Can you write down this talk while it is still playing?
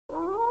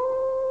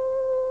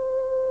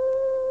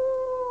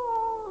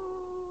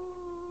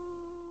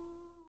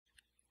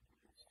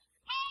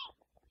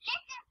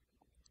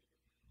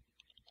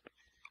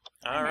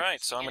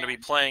Alright, so I'm going to be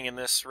playing in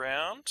this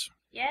round.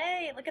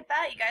 Yay, look at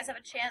that. You guys have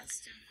a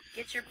chance to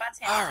get your butts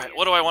handed. Alright,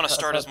 what do I want to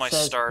start as my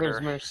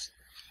starter?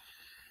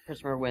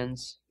 Prisoner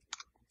wins.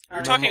 We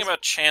were talking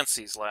about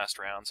Chansey's last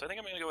round, so I think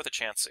I'm going to go with a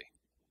Chansey.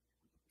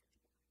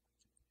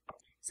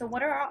 So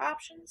what are our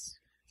options?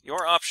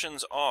 Your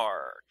options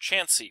are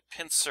Chansey,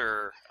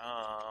 Pinsir,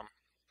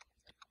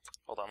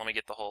 hold on, let me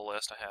get the whole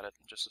list. I had it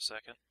in just a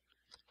second.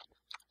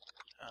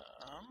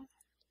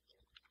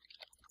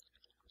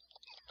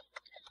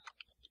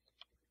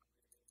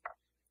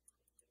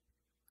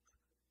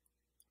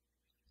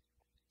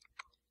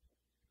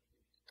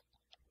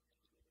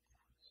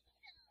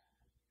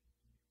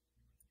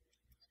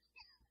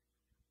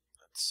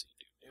 Let's see.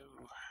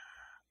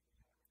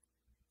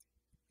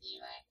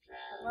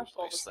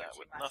 Replace that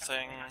with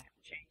nothing.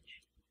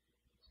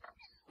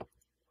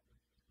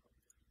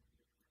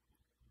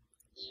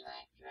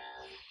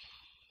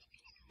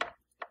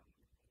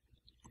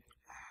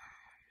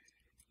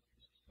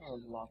 Oh,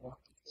 lava.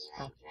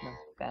 Oh, no,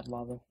 bad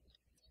lava.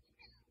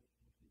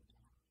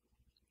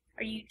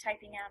 Are you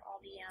typing out all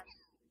the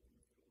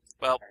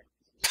Well,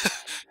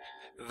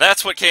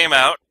 that's what came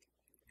out.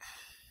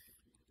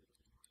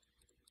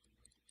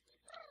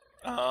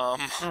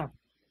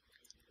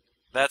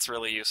 That's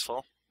really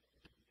useful.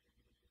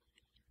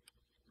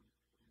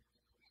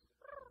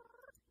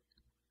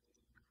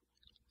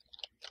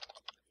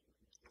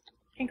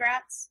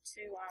 Congrats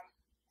to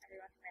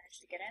everyone who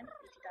managed to get in.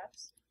 BT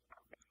Dubs.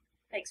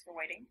 Thanks for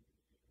waiting.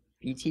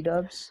 BT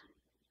Dubs?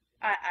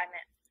 I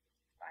meant,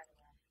 by the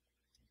way.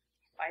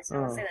 Why did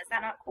someone say that? Is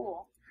that not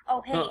cool?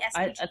 Oh, hey, no,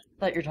 SPG. I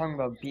thought you were talking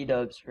about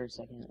B-Dubs for a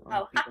second.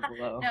 Oh,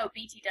 no,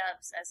 BT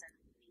Dubs as in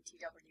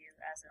BTW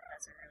as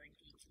a really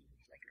geeky,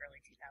 like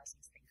early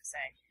 2000s thing to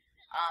say.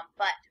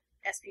 But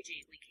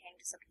SPG, we came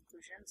to some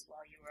conclusions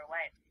while you were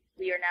away.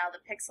 We are now the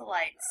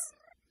Pixelites.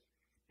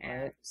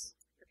 And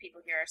the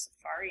people here are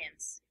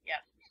Safarians.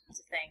 Yep, it's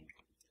a thing.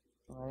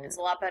 Right. It's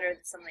a lot better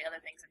than some of the other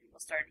things that people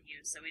started to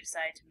use, so we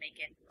decided to make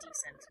it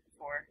decent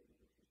for...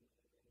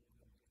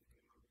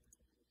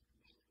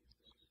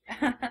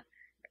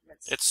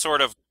 It's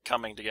sort of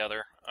coming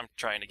together. I'm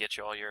trying to get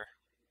you all your...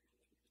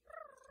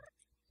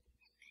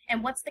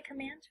 And what's the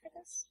command for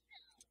this?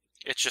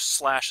 It's just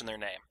slash in their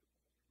name.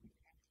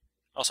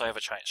 Also, I have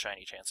a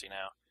shiny Chansey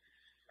now.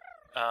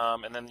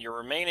 And then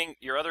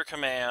your other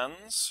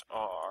commands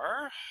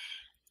are...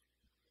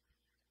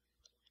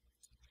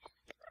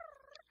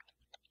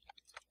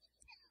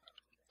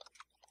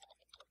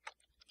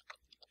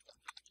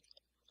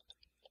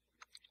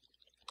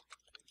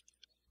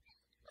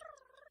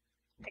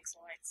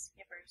 Pixelites,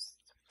 yippers.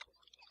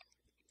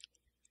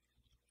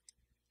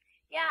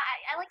 Yeah,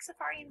 I like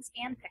Safarians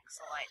and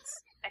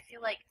Pixelites. I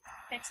feel like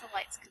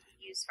Pixelites could be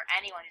used for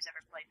anyone who's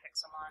ever played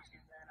Pixelmon,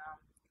 and then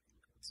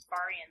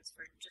Safarians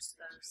for just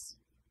those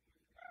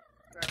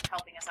who are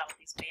helping us out with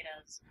these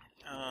betas.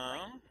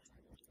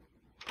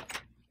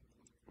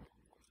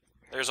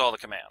 There's all the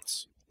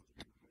commands.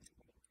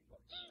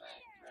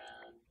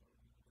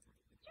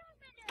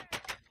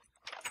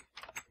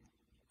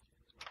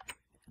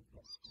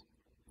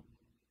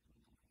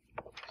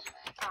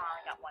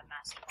 I got one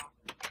Master Bomb.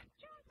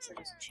 So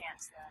there's a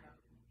chance that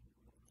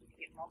you can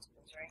get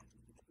multiples, right?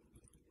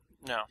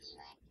 No.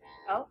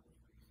 Oh?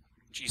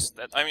 Jeez,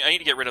 I mean, I need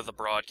to get rid of the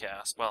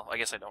broadcast. Well, I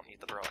guess I don't need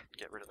the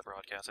get rid of the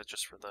broadcast. It's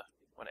just for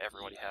when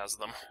everybody has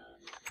them.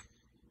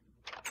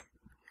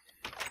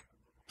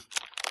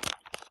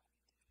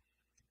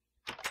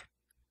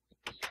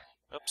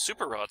 Oh,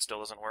 Super Rod still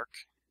doesn't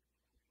work.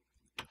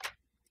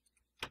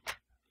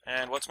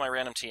 And what's my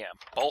random TM?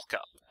 Bulk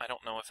Up. I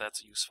don't know if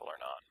that's useful or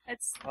not.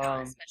 It's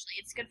not especially.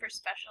 It's good for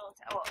special...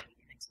 Oh, you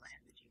can explain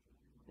it, did you?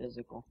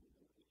 Physical.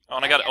 Oh,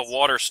 and I got a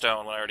Water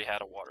Stone when I already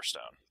had a Water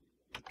Stone.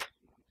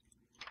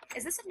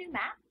 Is this a new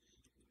map?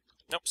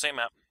 Nope, same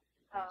map.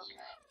 Oh, okay.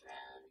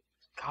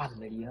 God,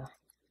 Lydia.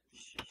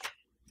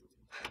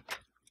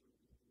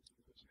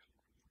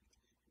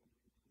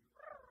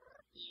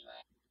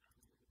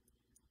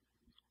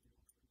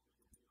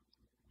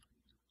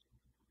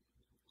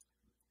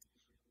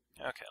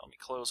 Okay, let me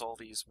close all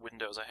these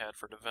windows I had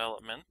for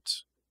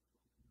development.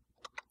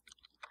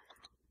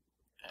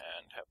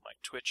 And have my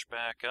Twitch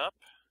back up.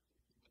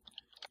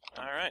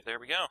 Alright, there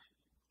we go.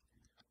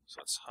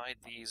 So let's hide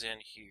these in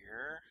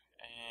here,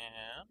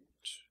 and...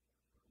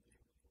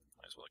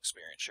 might as well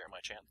experience share my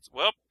chance.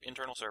 Whoop!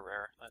 Internal server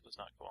error. That was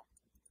not cool.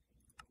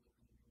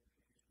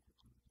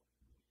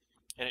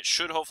 And it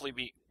should hopefully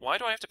be... Why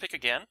do I have to pick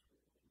again?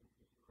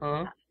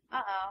 Huh?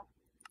 Uh-oh.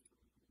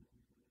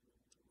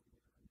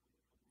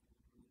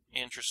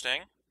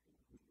 Interesting.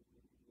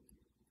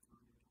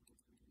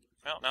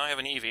 Well, now I have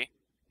an Eevee.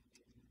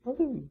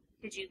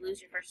 Did you lose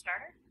your first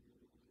starter?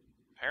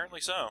 Apparently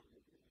so.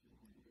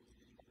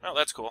 Well,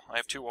 that's cool. I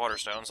have 2 Water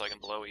Stones. I can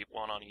blow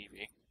one on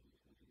Eevee.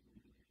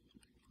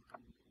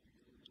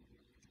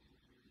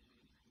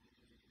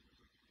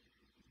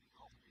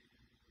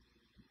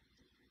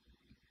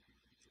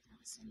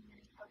 Not so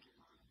many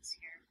Pokemons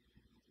here.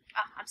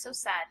 Ah, I'm so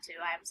sad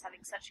too. I was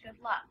having such good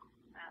luck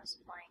when I was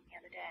playing the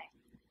other day.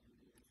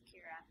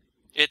 Kira.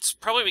 It's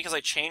probably because I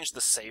changed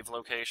the save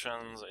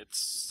locations. It's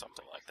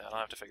something like that. I'll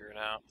have to figure it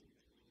out.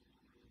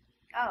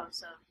 Oh,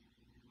 so...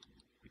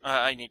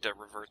 I need to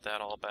revert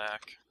that all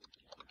back.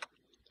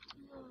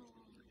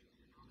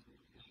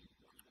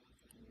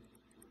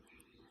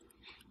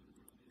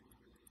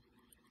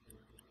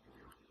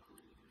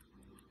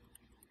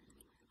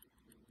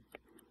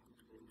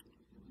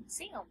 I'm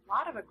seeing a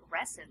lot of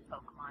aggressive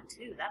Pokemon,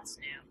 too. That's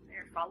new.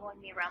 They're following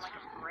me around like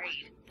a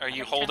braid. Are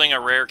you holding a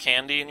rare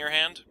candy in your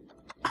hand?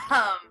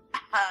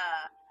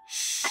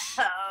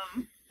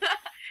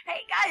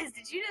 Hey guys,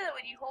 did you know that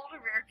when you hold a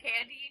rare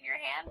candy in your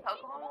hand,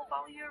 Pokemon will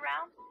follow you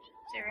around?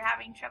 So you're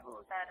having trouble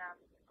with that,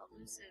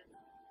 elusive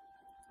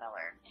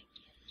feller.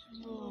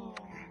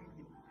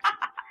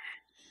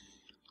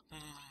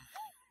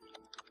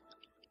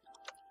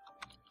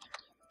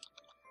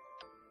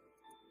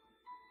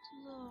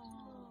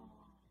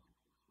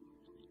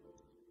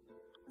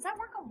 Does that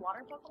work on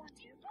water Pokemon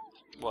too?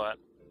 What?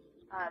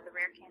 The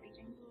rare candy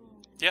thing?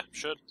 Yeah,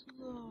 should.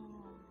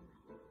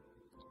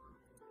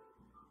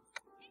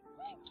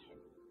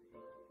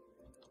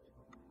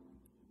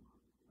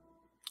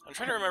 I'm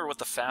trying to remember what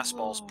the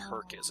fastball's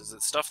perk is. Is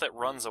it stuff that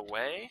runs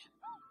away?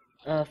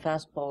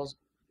 Fastball's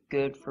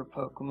good for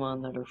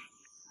Pokemon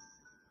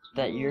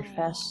that you're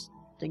fast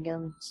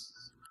against.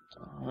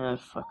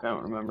 Fuck, I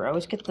don't remember. I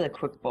always get the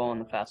quick ball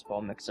and the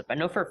fastball mixed up. I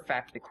know for a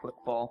fact the quick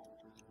ball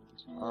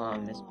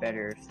is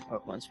better if the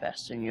Pokemon's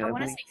faster than you. I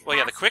believe. Well,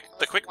 yeah, the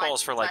quick ball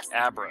is for like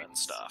Abra and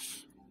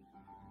stuff.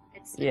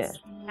 It's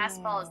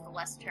fastball is the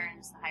less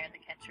turns, the higher the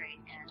catch rate,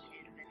 and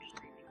it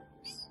eventually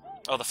becomes...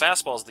 Oh, the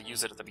fastball is the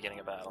use it at the beginning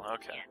of battle.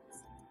 Okay. Yes.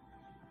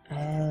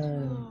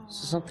 Oh,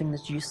 so something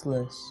that's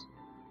useless.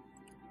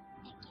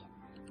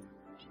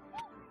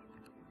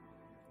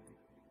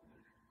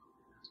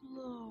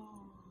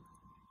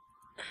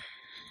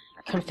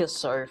 I kind of feel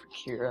sorry for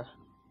Kira. I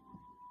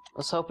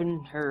was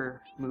helping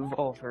her move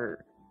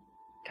over.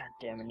 God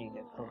damn it, I need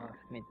to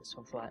made this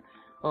one flat.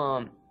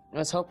 I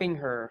was helping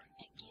her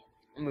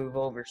move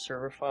over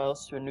server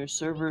files to a new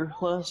server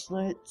last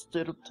night.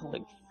 Stayed up till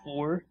like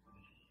 4.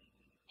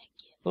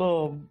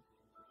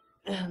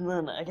 And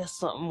then I guess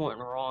something went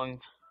wrong,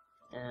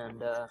 and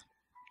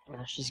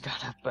now she's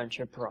got a bunch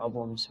of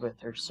problems with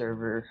her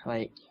server,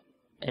 like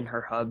in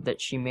her hub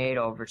that she made.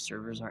 All of her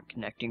servers aren't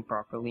connecting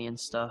properly and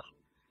stuff.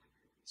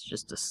 It's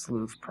just a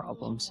slew of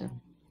problems, and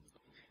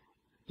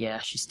yeah,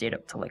 she stayed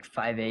up till like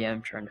 5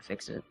 a.m. trying to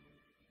fix it.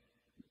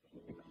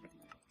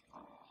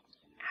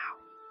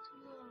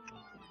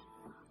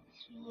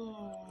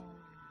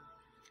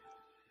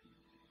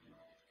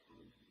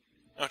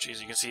 Oh jeez,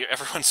 you can see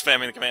everyone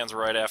spamming the commands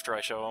right after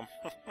I show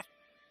them.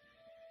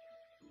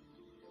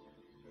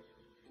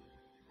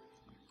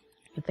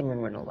 I think I'm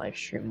going to live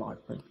stream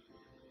modly.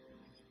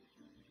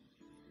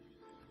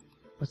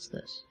 What's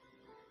this?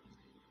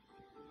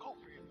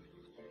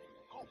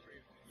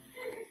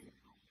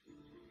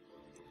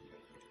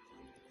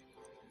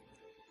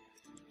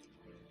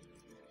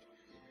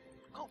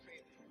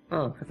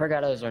 Oh, I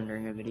forgot I was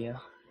rendering a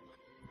video.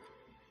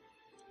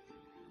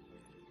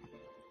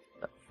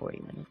 About 40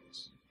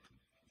 minutes.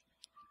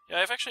 Yeah, I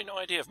have actually no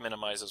idea if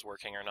minimize is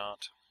working or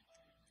not.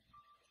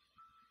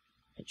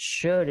 It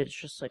should, it's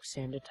just like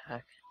sand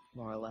attack,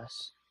 more or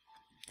less.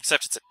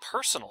 Except it's a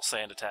personal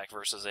sand attack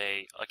versus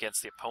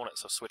against the opponent,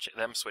 so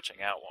them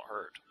switching out won't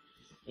hurt.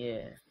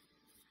 Yeah.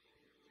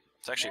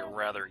 It's actually a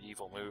rather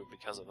evil move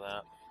because of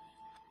that.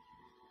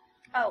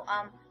 Oh,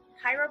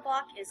 Pyro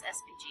Block is SPG,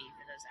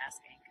 for those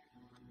asking.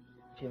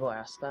 People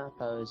ask that?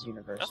 That was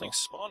universal. Nothing's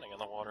spawning in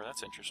the water,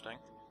 that's interesting.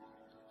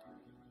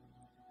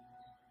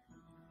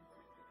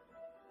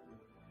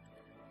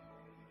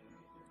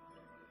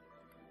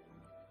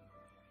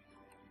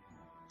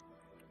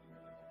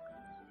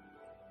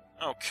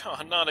 Oh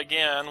god, not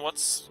again.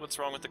 What's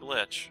wrong with the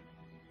glitch?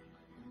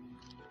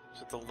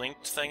 Is it the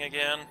linked thing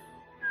again?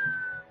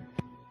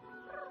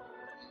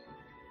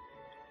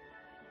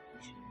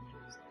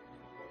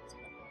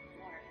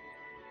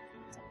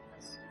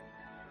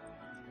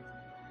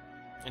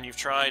 And you've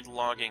tried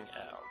logging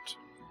out.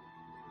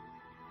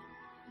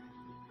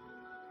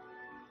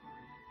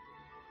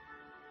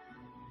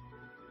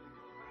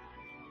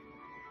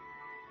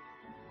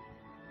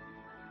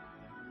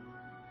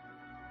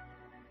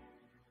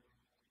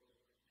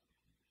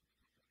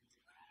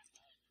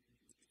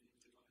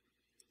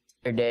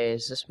 Your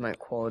days, this mic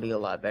quality a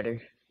lot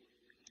better.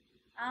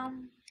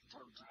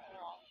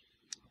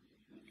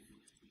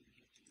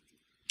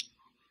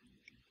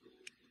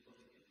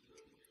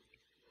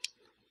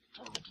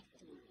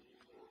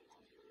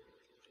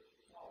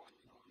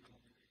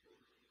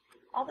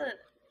 All the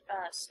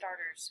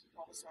starters,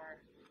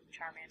 Bulbasaur,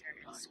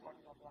 Charmander, and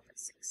Squirtle level up at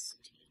 16.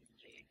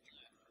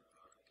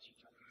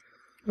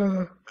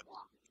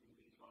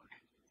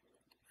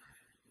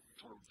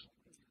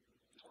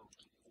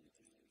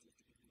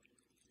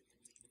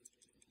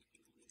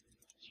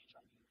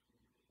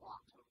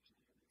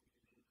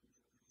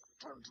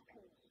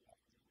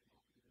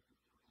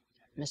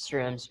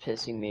 Mr. M's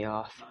pissing me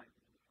off.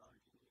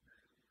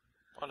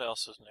 What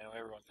else is new?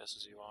 Everyone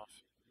pisses you off.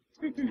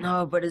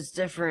 No, but it's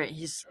different.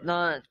 He's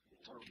not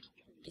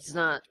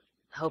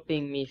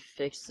helping me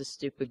fix the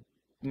stupid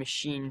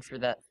machine for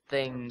that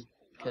thing,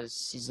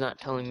 because he's not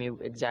telling me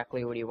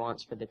exactly what he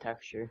wants for the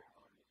texture.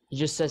 He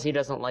just says he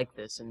doesn't like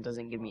this and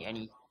doesn't give me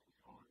any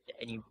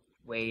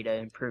way to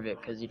improve it,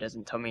 because he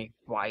doesn't tell me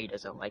why he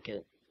doesn't like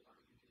it.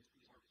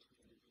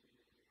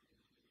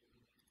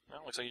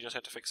 Well, looks like you just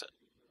have to fix it.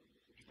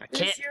 I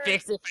can't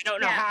fix it if I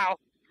don't know how.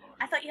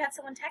 I thought you had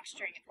someone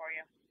texturing it for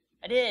you.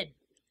 I did.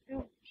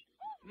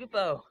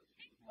 Lupo.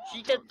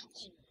 She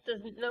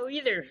doesn't know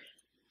either.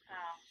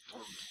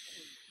 Oh.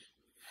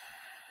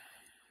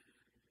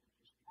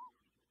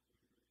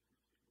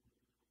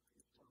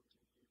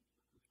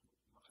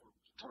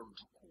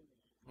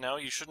 No,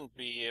 you shouldn't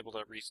be able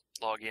to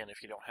log in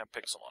if you don't have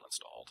Pixelmon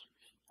installed.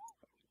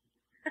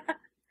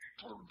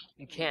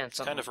 You can. It's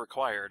kind of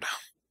required.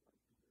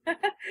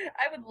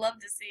 I would love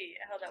to see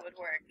how that would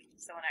work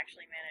if someone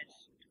actually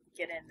managed to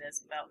get in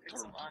this without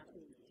Pixelmon.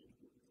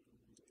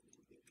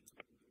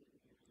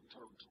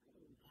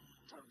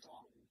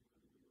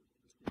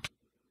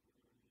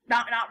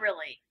 Not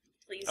really.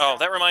 Please. Oh, don't.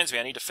 that reminds me.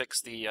 I need to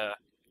fix the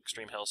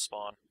Extreme Hills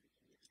spawn.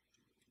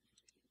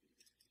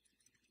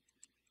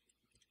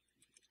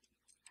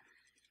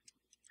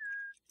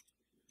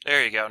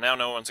 There you go. Now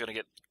no one's going to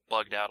get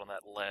bugged out on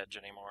that ledge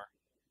anymore.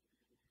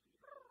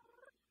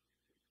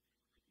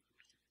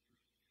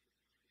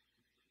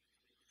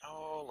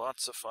 Oh,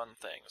 lots of fun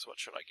things. What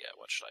should I get?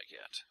 What should I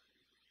get?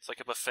 It's like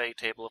a buffet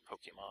table of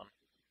Pokemon.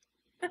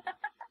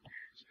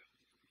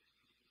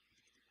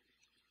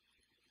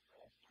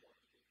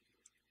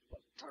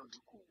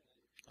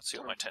 Let's see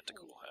what my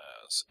Tentacool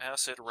has.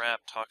 Acid,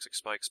 Wrap, Toxic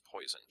Spikes,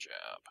 Poison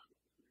Jab.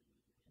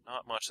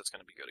 Not much that's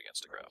going to be good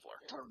against a Graveler.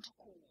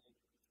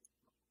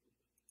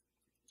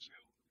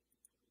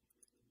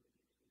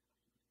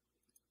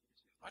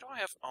 Why do I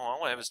have... Oh,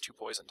 all I have is 2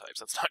 poison types.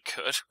 That's not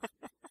good.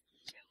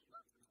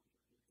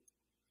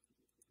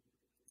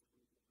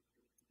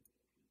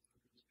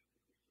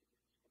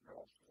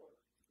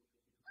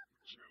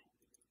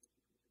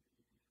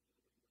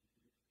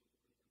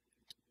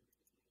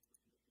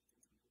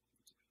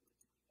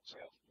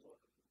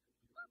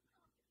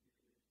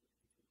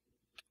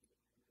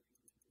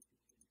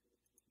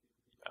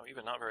 Oh,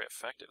 even not very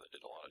effective. That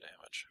did a lot of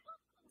damage.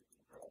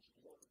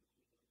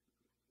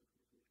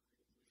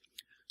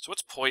 So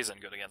what's poison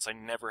good against? I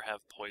never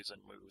have poison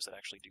moves that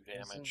actually do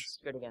damage. It's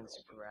good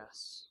against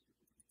grass.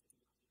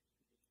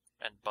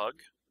 And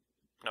bug?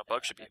 No,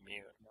 bug should be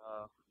immune.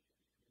 No.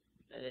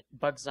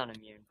 Bug's not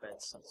immune, but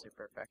it's not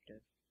super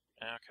effective.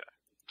 Okay.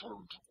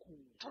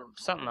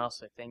 Something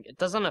else, I think. It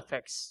doesn't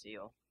affect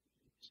steel.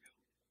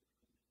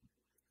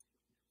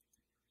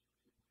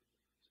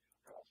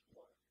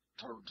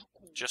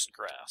 Just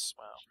grass.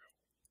 Wow.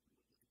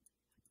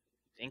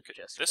 I think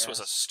just This grass. was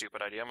a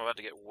stupid idea. I'm about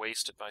to get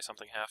wasted by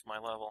something half my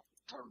level.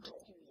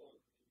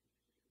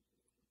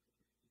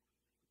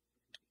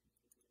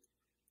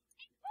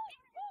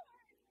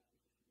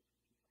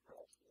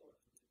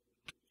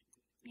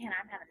 Man,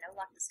 I'm having no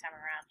luck this time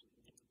around.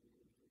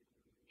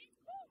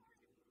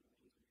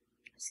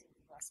 Seem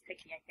less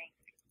picky, I think.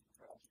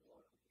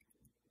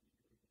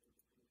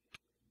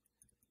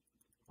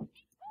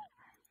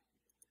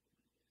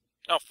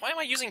 Oh, why am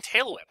I using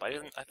Tail Whip?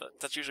 I thought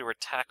that's usually where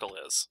Tackle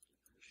is.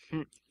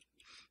 Derp.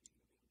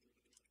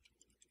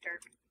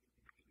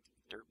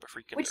 Derp, a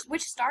freaking derp.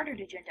 Which starter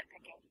did you end up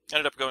picking? I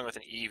ended up going with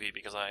an Eevee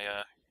because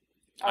I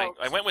Oh.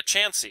 went with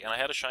Chansey, and I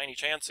had a shiny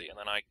Chansey, and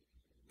then I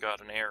got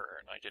an error,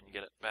 and I didn't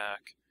get it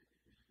back.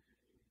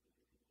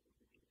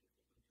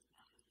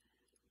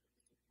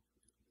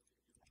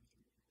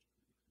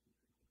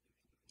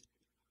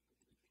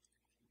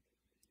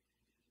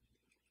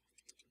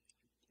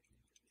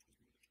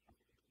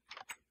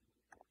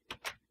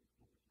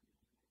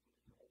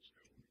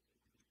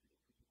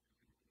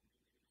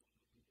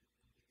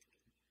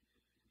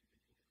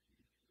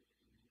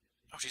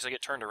 Oh, jeez, I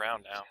get turned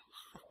around now.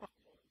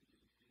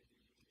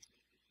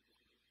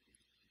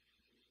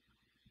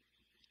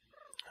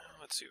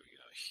 Let's see what we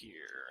got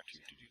here.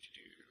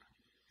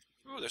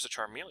 Ooh, there's a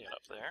Charmeleon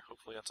up there.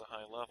 Hopefully that's a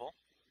high level.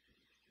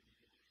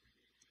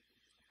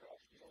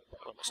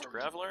 Hello, Mr.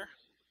 Graveler.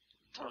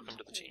 Welcome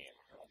to the team.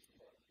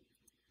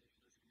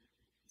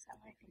 Is that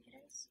what I think it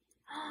is?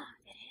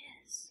 It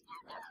is.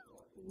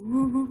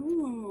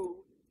 Ooh.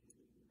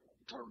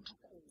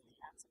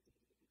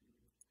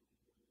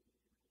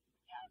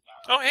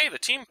 Oh, hey, the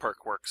team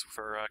perk works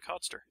for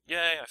Codster.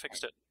 Yay, I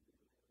fixed it.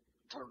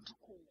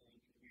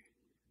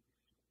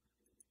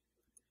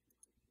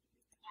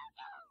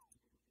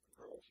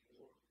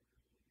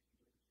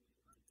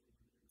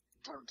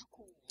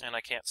 And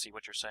I can't see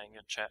what you're saying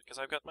in chat because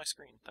I've got my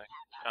screen thing.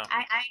 Oh.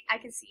 I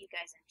can see you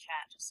guys in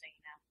chat, just so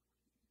you know.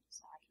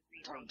 So I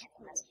can relay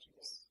any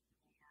messages.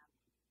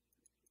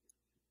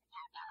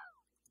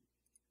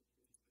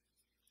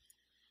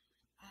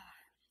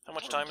 How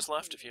much time is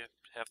left if you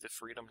have the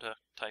freedom to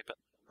type it?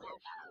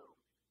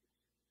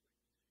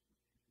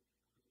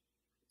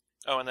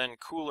 Oh, and then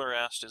Cooler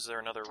asked, is there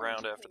another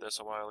round after this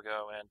a while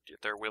ago? And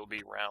there will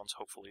be rounds,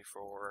 hopefully,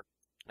 for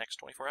next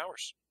 24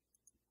 hours.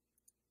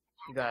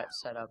 You got it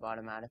set up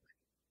automatic.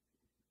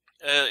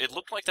 It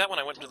looked like that when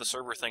I went into the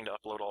server thing to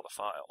upload all the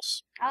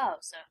files. Oh,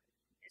 so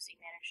does he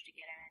manage to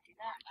get in and do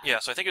that? Yeah,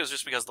 so I think it was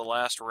just because the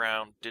last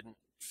round didn't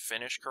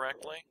finish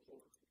correctly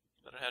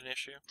that it had an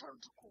issue.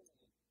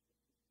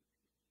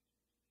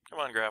 Come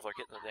on, Graveler,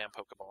 get in the damn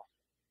Pokeball.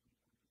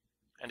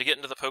 And to get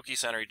into the Poke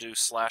Center, you do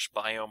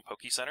 /biome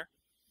Poke Center.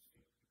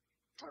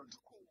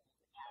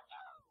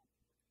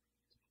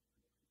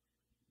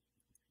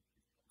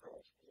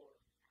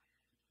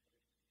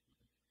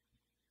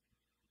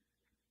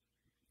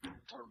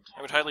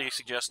 I would highly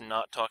suggest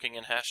not talking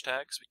in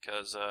hashtags,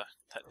 because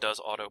that does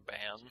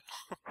auto-ban.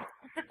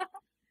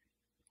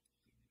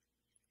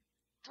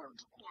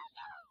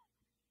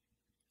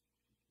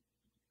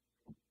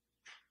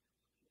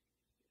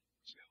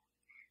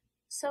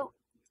 So,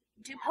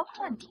 do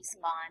Pokemon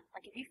despawn?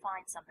 Like, if you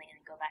find something and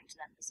then go back to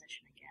that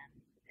position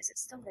again, is it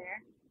still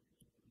there?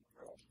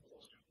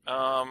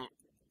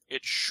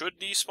 It should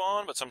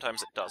despawn, but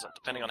sometimes it doesn't,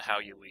 depending on how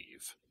you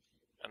leave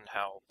and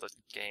how the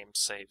game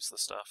saves the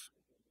stuff.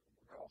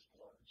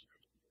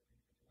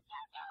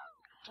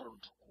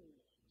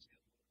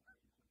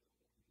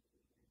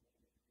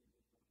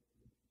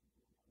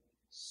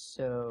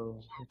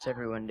 So, what's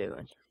everyone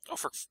doing? Oh,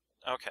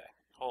 okay,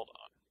 hold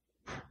on.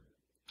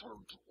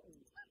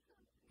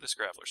 This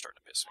Graveler's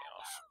starting to piss me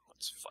off.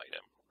 Let's fight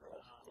him.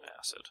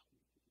 Acid.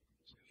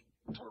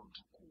 Problem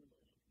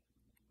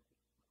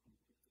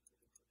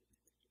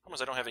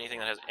is I don't have anything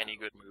that has any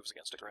good moves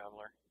against a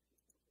Graveler.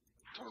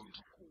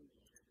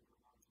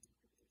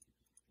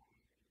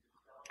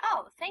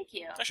 Oh, thank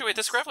you. Actually, wait,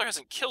 this Graveler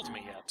hasn't killed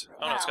me yet.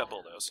 Oh no, it's got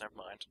Bulldoze. Never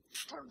mind.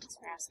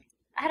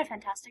 I had a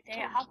fantastic day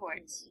at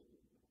Hogwarts.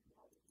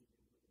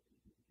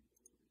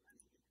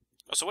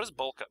 Oh, so what does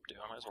Bulk Up do?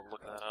 I might as well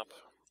look that up.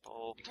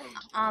 Bulk.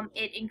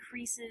 It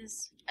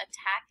increases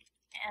attack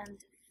and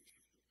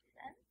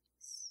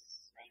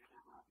defense, maybe?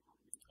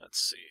 Let's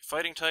see.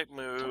 Fighting type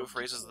move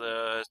raises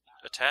the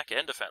attack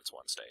and defense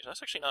one stage.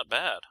 That's actually not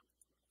bad.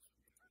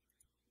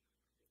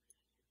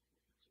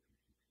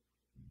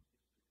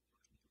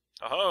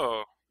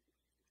 Oh!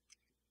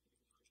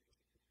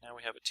 Now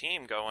we have a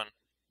team going.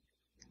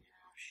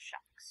 Oh,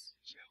 shucks.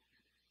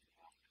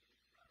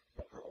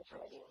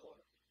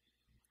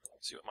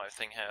 Let's see what my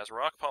thing has.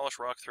 Rock Polish,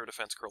 Rock Throw,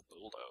 Defense Curl,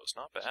 Bulldoze.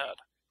 Not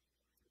bad.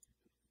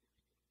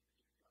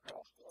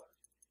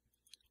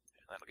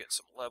 And that'll get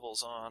some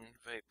levels on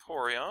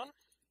Vaporeon.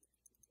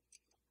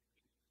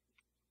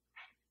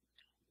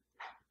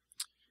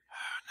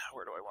 Now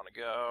where do I want to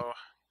go?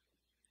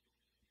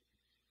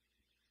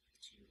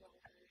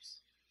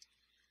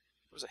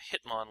 There was a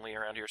Hitmonlee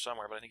around here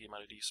somewhere, but I think he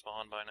might have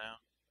despawned by now.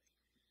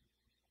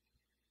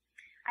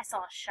 I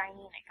saw a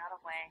shiny and it got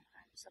away.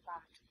 I'm so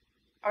bummed.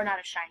 Or not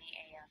a shiny,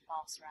 a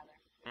false,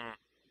 rather. Hmm.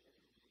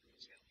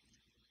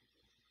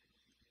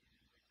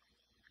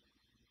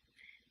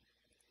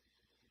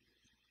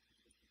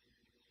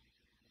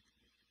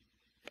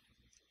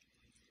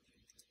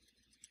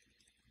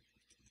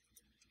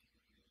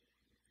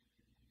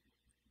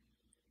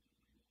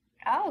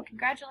 Oh,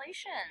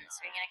 congratulations!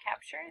 Are you gonna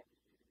capture it?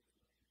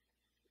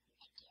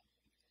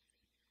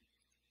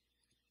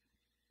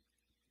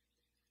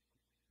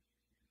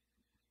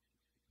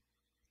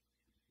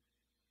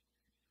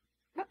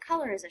 What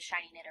color is a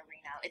shiny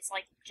Nidorino? It's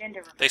like gender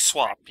reversed. They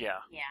swap, right?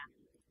 yeah. Yeah.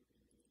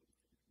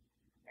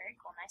 Very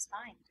cool. Nice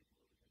find.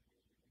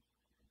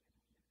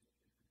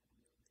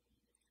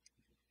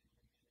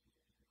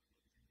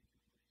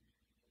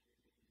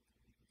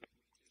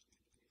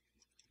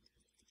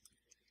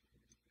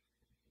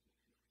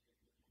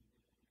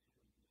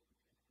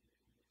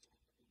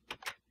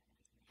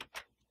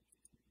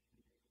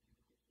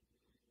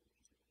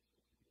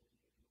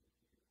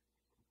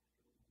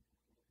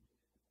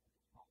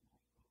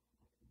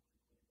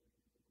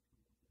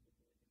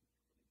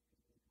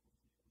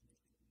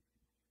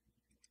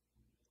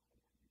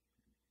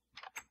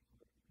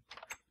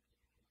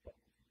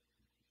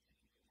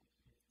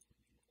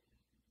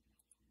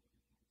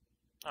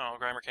 Oh,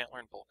 Grimer can't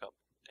learn Bulk Up.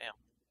 Damn.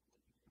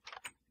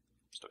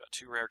 Still got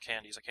 2 rare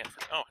candies. I can't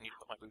forget. Oh, I need to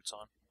put my boots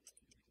on.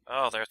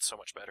 Oh, that's so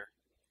much better.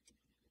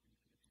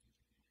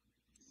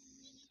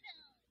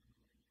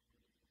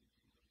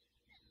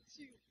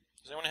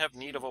 Does anyone have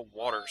need of a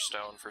water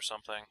stone for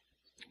something?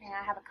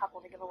 Yeah, I have a couple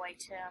to give away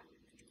too.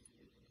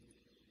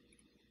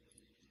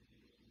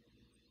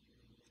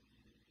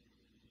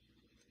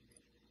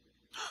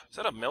 Is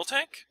that a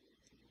Miltank?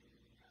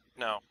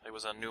 No, it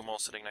was a Numel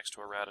sitting next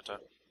to a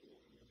Rattata.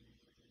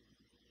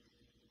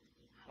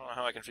 I don't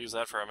know how I confused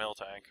that for a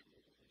Miltank.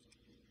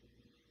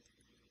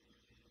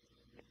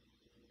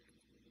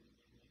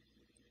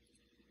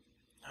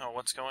 Oh,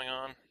 what's going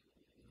on?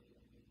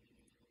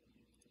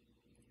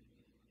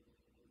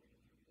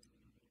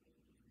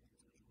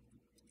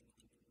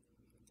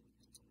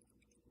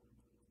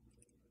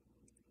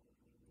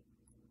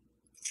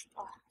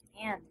 Oh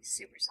man, these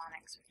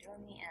supersonics are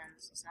doing me in.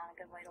 This is not a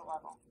good way to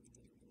level.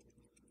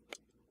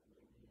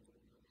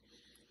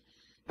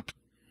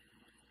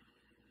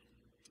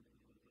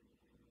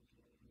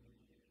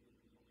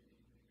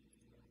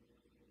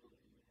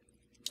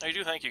 I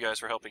do thank you guys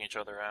for helping each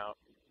other out.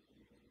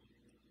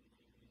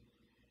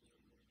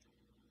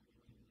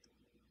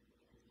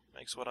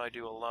 Makes what I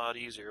do a lot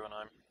easier when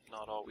I'm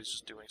not always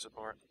just doing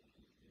support.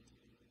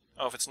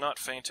 Oh, if it's not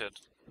fainted.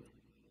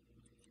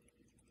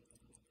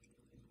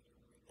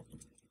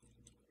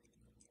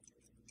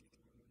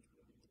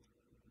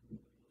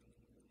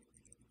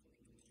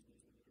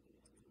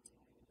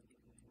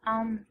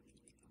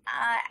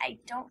 I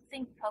don't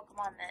think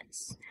Pokemon that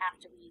have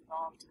to be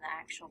evolved in the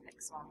actual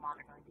Pixelmon mod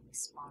are going to be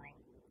spawning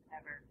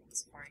ever in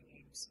Safari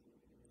games.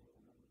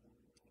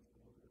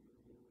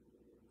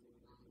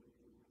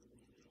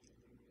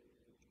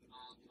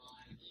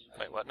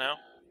 Wait, what now?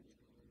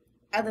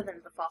 Other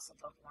than the fossil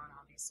Pokemon,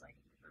 obviously,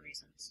 for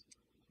reasons.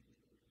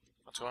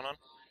 What's going on?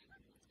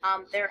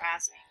 They're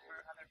asking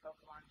for other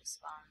Pokemon to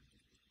spawn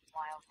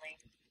wildly.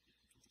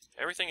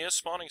 Everything is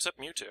spawning except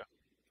Mewtwo.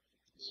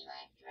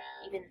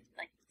 Even,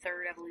 like,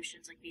 third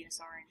evolutions like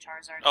Venusaur and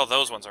Charizard. Oh,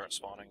 those ones aren't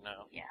spawning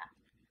now. Yeah.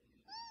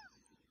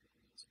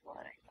 That's what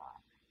I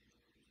thought.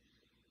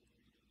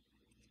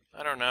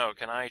 I don't know.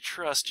 Can I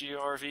trust you,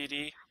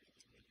 RVD?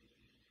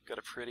 Got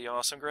a pretty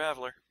awesome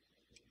Graveler.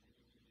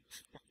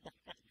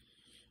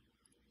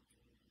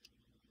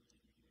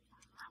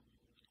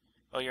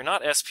 Well, you're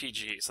not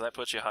SPG, so that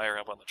puts you higher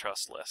up on the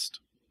trust list.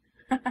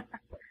 I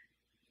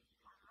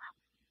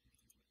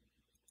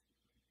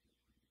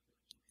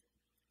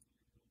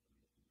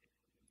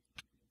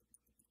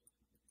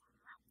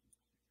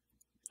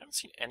haven't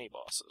seen any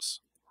bosses.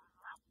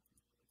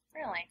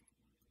 Really?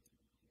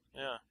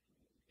 Yeah.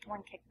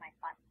 One kicked my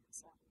butt,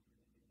 so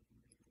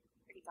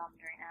pretty bummed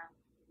right now.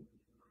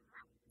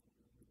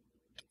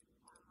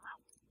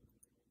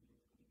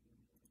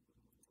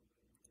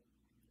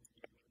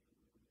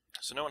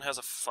 So no one has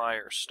a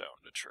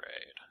Firestone to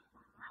trade.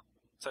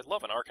 So I'd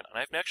love an Arcanine.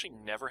 I've actually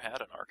never had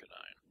an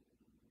Arcanine.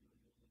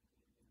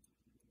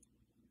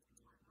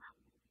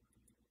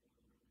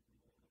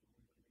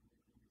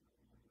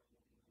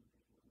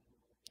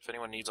 If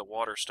anyone needs a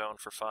Waterstone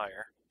for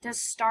fire. Does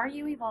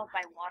Staryu evolve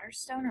by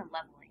Waterstone or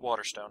leveling?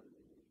 Waterstone.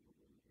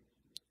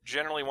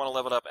 Generally want to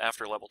level it up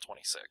after level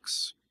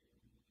 26.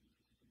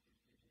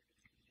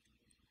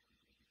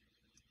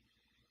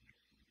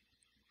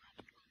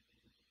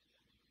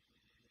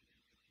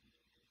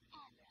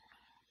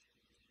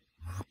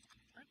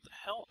 Where the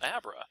hell?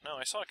 Abra? No,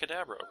 I saw a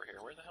Kadabra over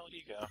here. Where the hell did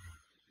he go?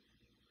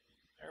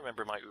 I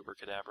remember my Uber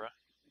Kadabra.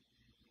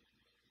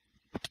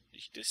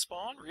 Did he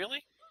despawn?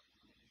 Really?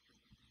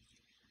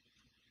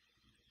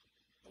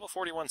 Level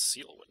 41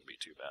 Seal wouldn't be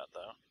too bad,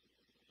 though.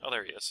 Oh,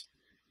 there he is.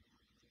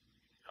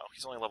 Oh,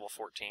 he's only level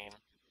 14.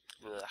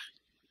 Ugh.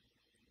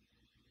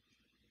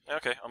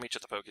 Okay, I'll meet you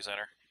at the Poke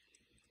Center.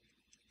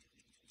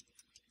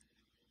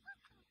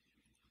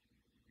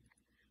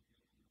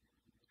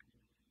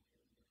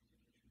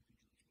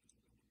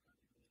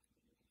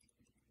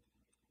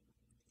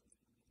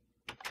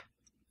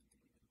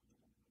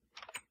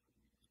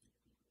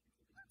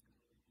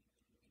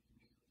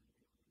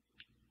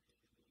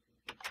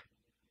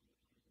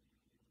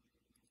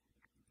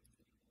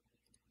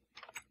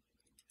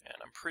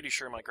 Pretty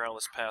sure my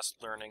Growlithe's past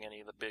learning any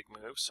of the big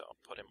moves, so I'll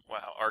put him...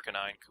 Wow,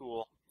 Arcanine,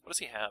 cool. What does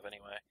he have,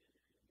 anyway?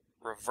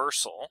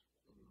 Reversal.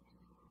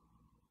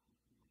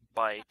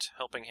 Bite,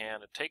 Helping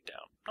Hand, and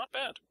Takedown. Not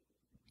bad.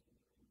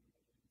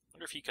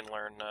 Wonder if he can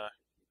learn,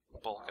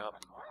 Bulk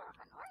Up.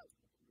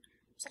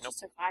 I'm such a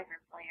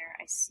Survivor player.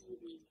 I see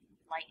the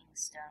lightning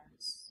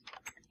stones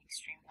and the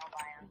extreme hill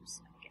biomes,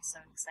 and I get so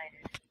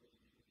excited.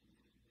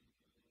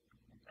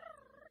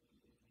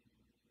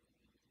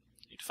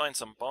 Need to find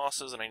some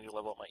bosses, and I need to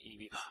level up my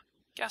Eevee.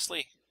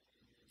 Ghastly!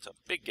 It's a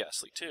big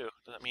Ghastly, too.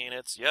 Does that mean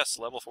it's, yes,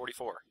 level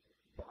 44?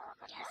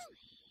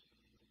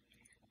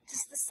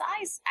 Does the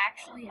size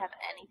actually have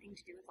anything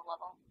to do with the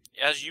level?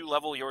 As you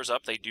level yours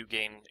up, they do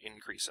gain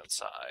increase in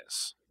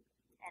size.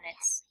 And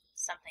it's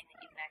something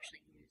that you can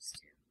actually use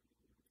to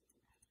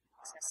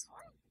access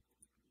one?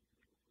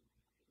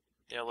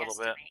 Yeah, a little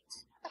bit.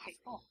 Okay,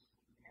 cool.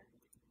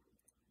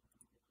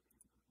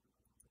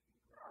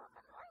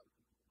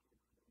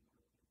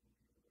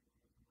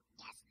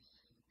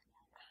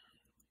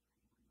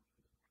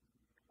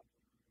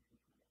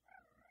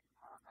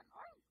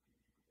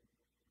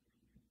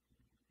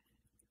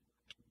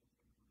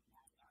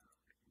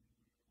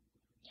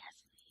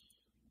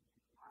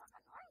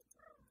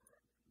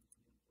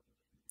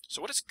 So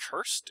what does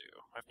Curse do?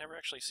 I've never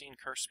actually seen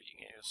Curse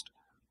being used.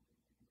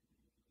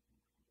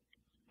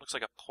 Looks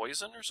like a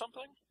poison or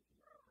something?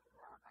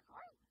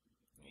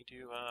 Let me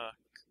do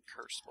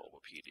Curse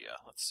Bulbapedia.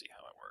 Let's see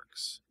how it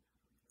works.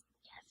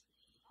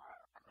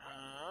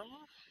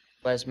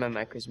 Why is my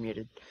mic was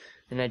muted?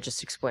 And I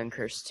just explained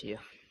Curse to you.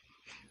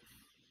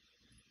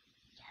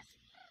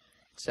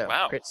 So,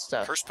 wow. Great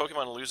stuff. First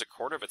Pokemon to lose a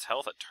quarter of its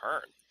health a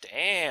turn.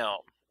 Damn!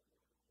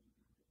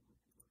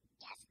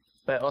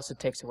 But it also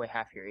takes away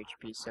half your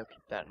HP, so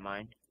keep that in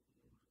mind.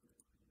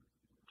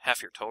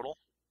 Half your total?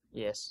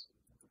 Yes.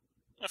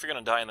 If you're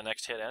gonna die in the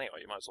next hit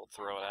anyway, you might as well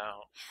throw it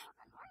out.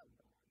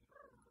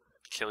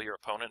 Kill your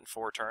opponent in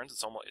 4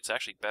 turns. It's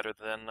actually better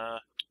than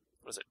what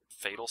is it,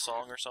 Fatal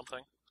Song or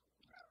something?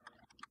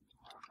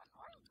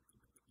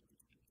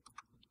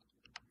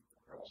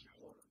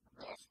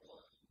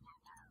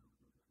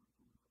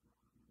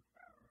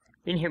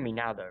 You can hear me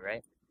now, though,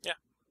 right? Yeah.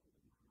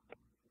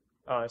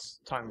 Oh, I was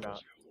talking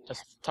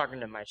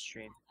to my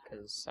stream,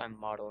 because I'm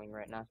modeling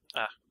right now.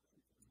 Ah.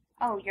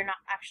 Oh, you're not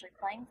actually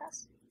playing with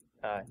us?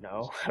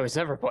 No, I was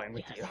never playing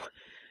with you.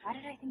 Why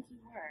did I think you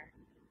were?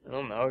 I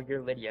don't know,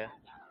 you're Lydia.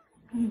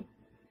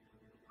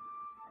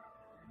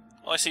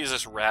 All I see is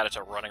this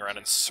Rattata running around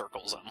in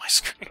circles on my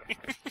screen.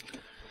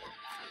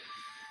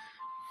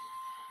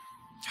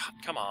 God,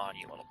 come on,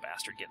 you little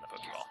bastard, get in the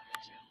Pokeball.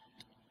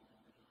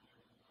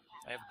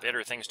 I have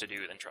better things to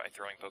do than try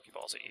throwing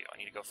Pokeballs at you. I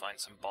need to go find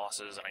some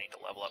bosses, and I need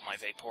to level up my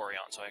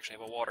Vaporeon so I actually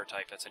have a water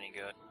type that's any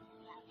good.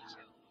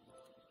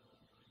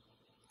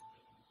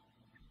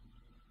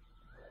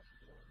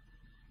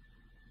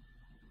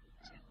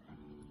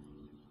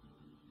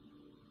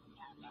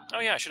 Oh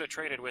yeah, I should have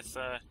traded with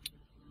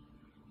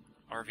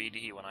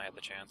RVD when I had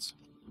the chance.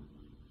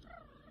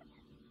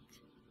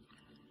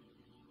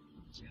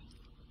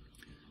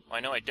 Well,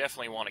 I know I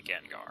definitely want a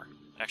Gengar.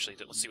 Actually,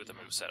 let's see what the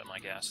moveset of my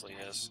Ghastly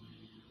is.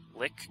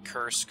 Lick,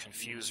 Curse,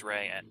 Confuse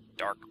Ray, and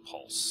Dark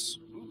Pulse.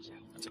 Ooh,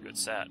 that's a good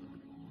set.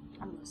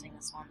 I'm losing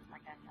this one.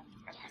 Like, I'm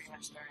pretty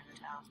much throwing in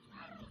the towel.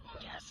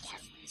 Yes.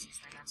 This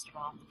is my master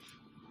ball.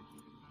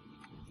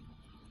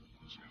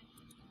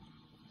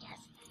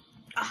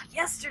 Oh,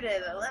 yesterday,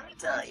 though, let me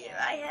tell you,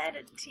 I had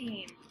a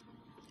team.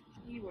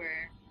 You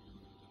were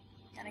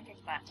gonna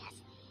kick butt.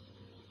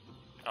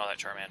 Oh, that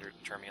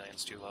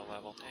Charmeleon's too low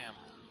level. Damn.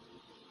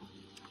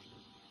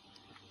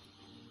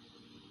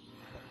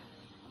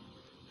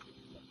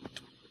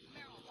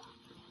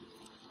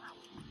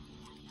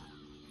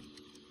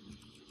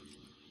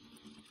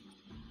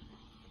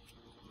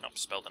 Oh,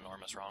 spelled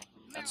enormous wrong.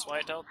 That's why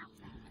I don't.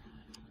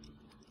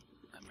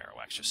 That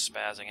Marowak's just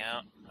spazzing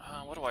out.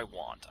 What do I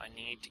want? I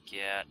need to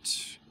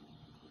get...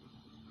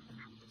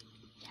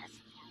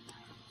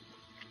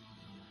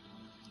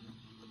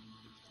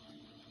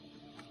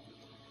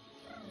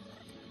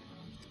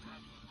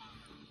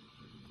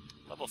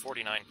 Level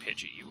 49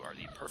 Pidgey, you are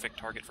the perfect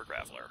target for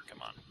Graveler.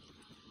 Come on.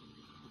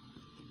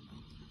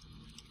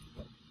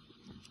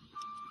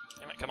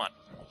 Damn it, come on.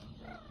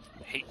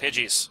 I hate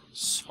Pidgeys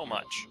so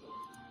much.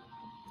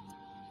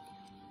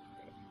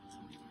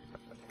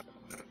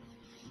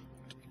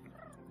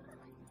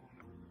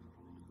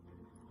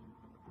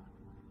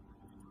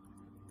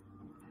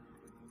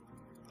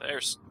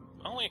 There's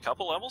only a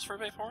couple levels for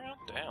Vaporeon?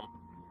 Damn.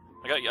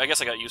 I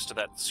guess I got used to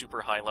that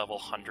super high level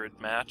 100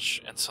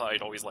 match, and so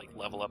I'd always like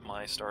level up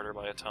my starter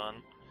by a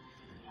ton.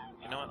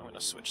 You know what? I'm gonna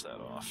switch that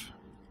off.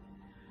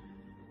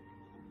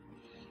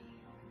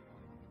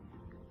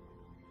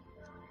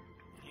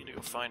 I need to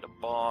go find a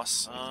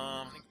boss.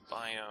 I think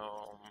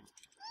Biome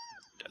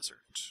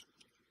Desert.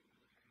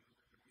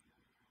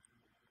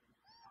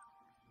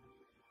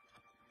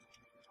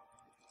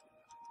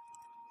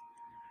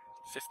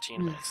 $15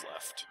 minutes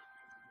left.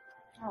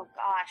 Oh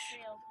gosh.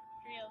 Real.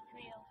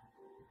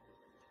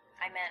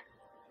 I meant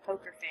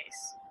Poker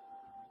Face.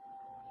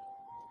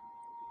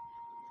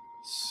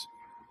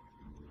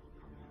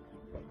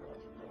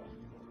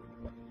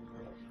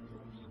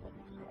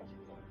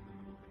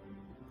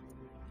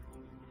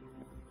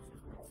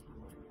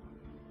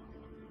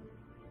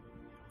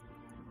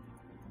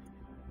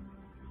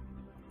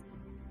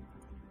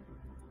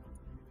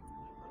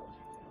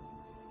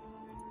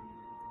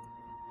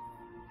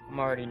 I'm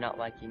already not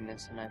liking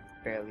this, and I've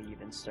barely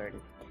even started.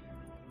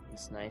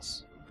 It's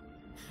nice.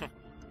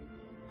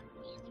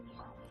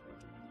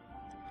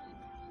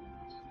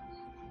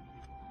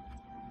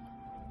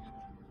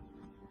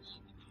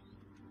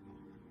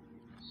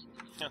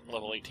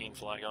 Level 18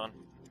 Flygon.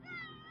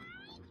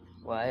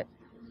 What?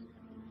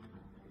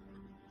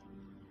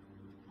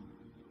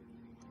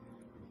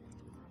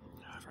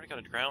 I've already got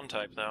a ground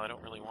type, though. I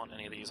don't really want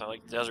any of these. I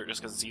like Desert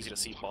just because it's easy to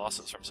see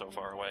bosses from so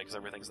far away, because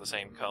everything's the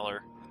same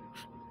color.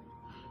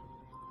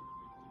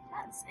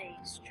 That's a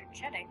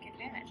strategic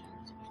advantage.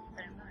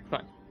 Put in mind.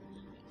 Fine.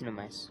 No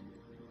mice.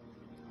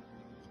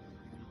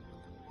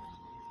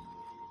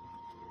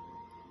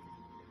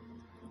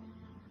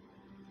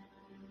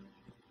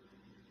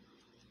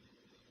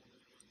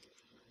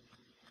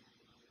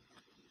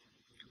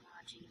 Come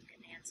on, Gene, get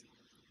Nancy.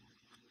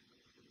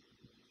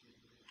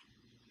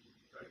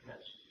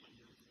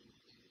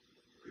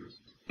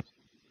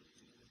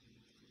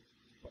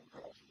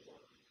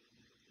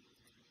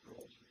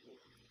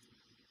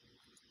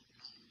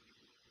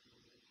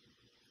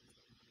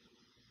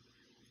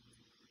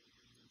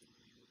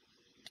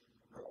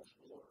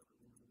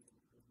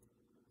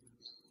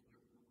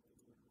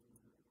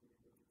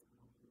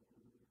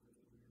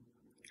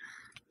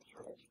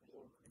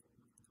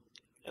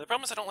 Yeah, the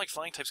problem is I don't like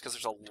flying types because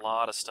there's a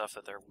lot of stuff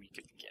that they're weak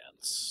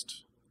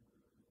against.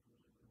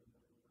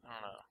 I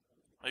don't know.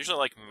 I usually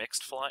like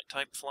mixed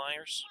type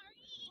flyers.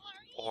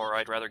 Or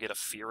I'd rather get a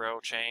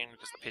Fearow chain,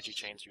 because the Pidgey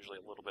chain's usually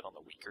a little bit on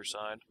the weaker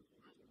side.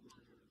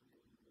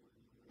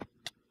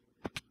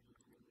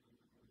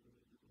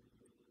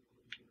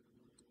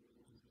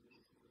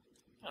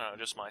 I don't know,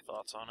 just my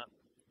thoughts on it.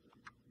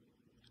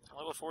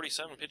 Level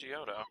 47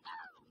 Pidgeotto.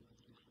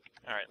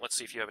 Alright, let's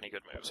see if you have any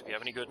good moves. If you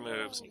have any good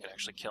moves, you can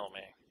actually kill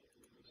me.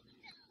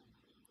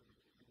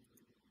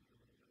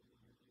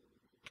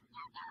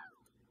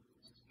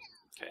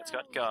 Okay, it's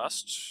got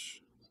Gust.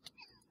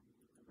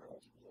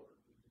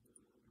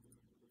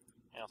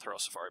 Yeah, I'll throw a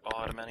Safari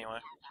Ball at him anyway.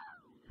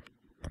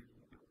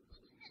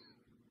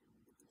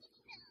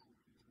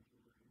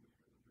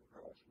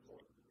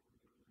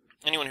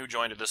 Anyone who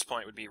joined at this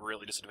point would be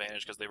really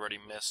disadvantaged because they've already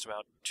missed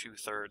about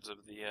 2/3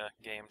 of the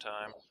game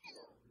time.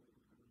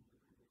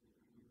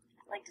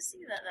 I'd like to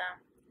see that, though.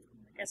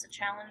 I guess a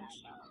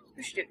challenge.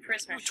 We should do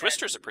Prisoner. Ooh,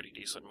 Twister's a pretty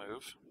decent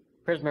move.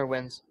 Prisoner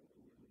wins.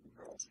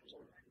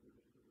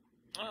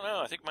 I don't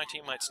know, I think my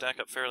team might stack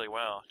up fairly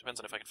well. Depends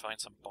on if I can find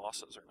some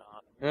bosses or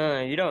not.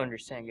 You don't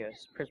understand,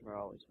 Ghost. Prisoner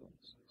always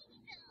wins.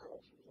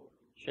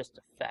 It's just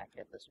a fact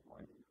at this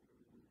point.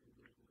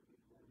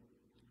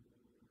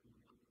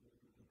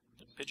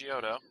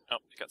 Pidgeotto. Oh,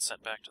 it got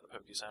sent back to the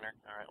Poke Center.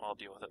 Alright, well, I'll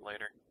deal with it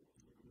later.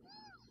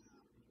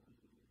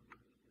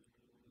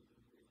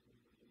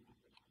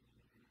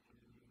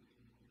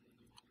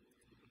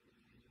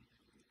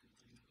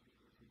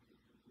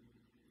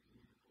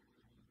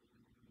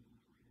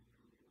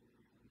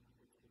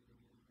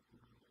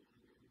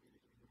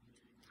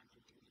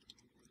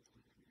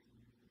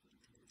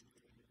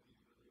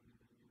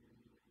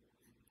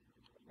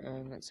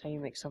 And that's how you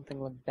make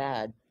something look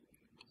bad.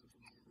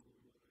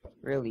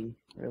 Really,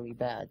 really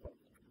bad.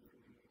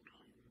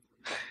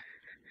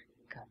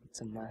 God, it's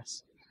a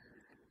mess.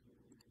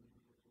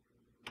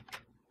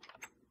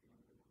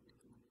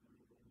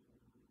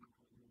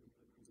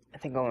 I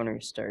think I want to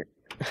restart.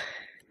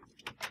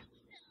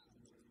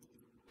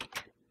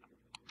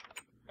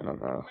 I don't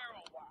know.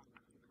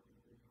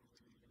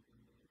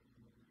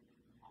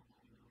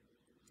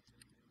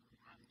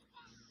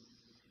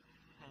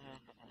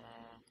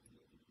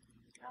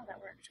 Oh, that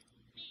worked.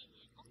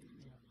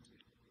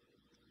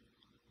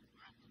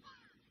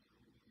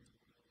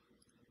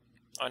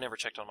 Oh, I never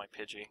checked on my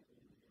Pidgey.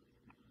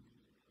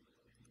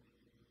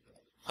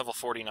 Level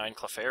 49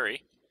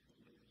 Clefairy.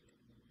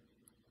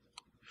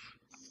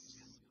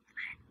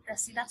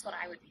 See, that's what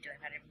I would be doing.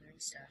 That in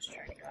Moonstone,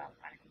 trying to go out and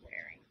find a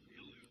Clefairy.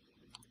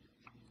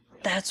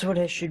 That's what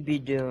I should be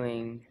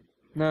doing.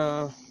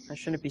 No, I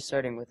shouldn't be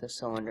starting with a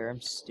cylinder.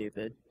 I'm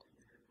stupid.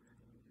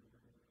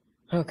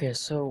 Okay,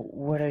 so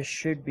what I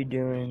should be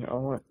doing, I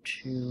want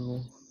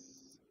to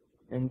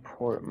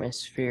import my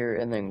sphere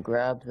and then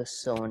grab the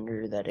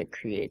cylinder that it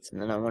creates,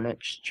 and then I want to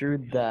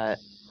extrude that,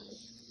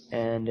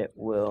 and it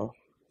will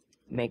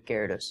make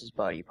Gyarados'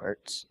 body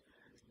parts.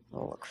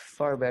 It'll look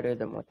far better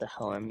than what the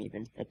hell I'm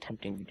even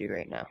attempting to do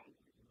right now.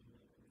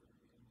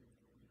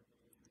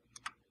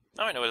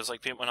 Now I know what it's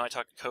like when I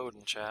talk code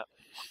in chat.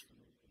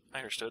 I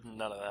understood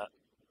none of that.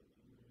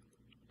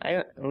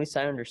 At least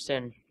I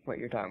understand what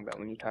you're talking about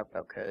when you talk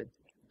about code.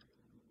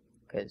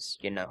 Because,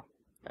 you know,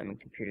 I'm in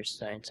computer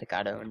science, I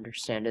gotta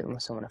understand it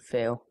unless I want to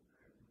fail.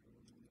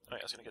 Oh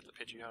yeah, I was gonna get the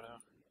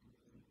Pidgeotto.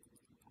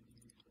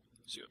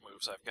 See what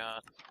moves I've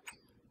got.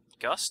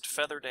 Gust,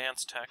 Feather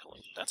Dance,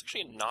 Tackling. That's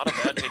actually not a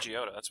bad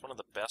Pidgeotto. That's one of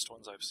the best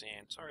ones I've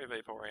seen. Sorry,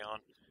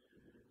 Vaporeon.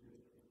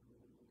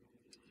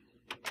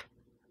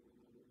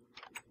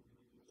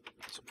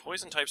 So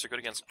poison types are good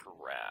against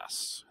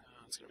grass.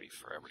 It's gonna be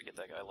forever to get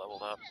that guy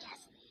leveled up.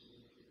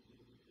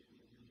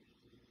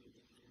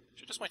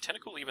 Does my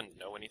Tentacool even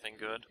know anything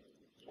good?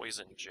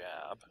 Poison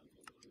Jab.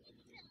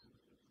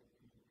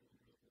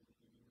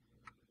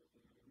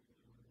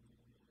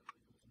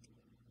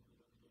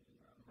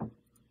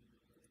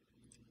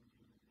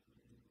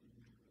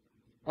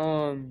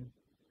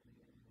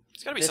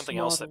 It's gotta be something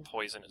else that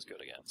poison is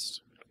good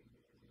against.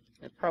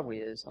 It probably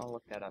is. I'll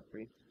look that up for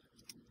you.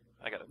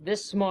 I got it.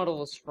 This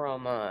model is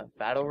from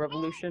Battle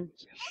Revolution.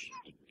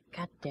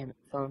 God damn it,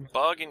 phone.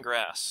 Bug and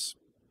grass.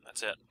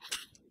 That's it.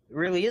 It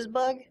really is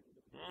bug?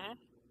 Mm-hmm.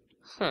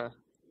 Huh.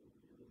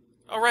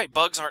 Oh right,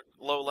 bugs aren't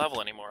low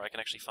level anymore. I can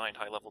actually find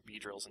high level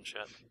Beedrills and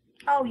shit.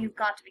 Oh, you've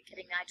got to be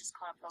kidding me. I just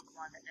caught a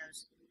Pokemon that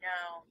knows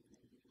no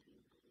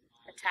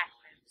attack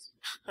moves.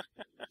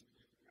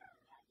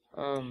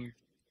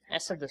 I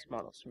said this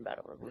model's from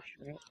Battle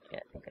Revolution, right? Yeah,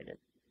 I think I did.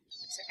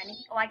 Is there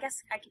anything? Oh, I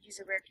guess I could use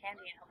a rare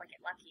candy and hope I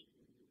get lucky.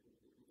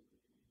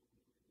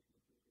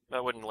 I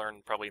wouldn't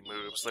learn probably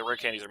moves. The rare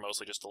candies are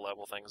mostly just to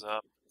level things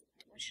up.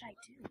 What should I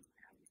do? I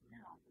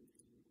don't know.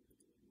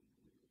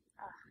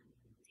 Ugh,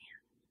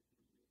 damn.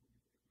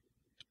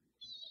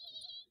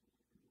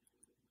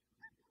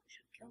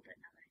 Should have killed it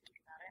now that I think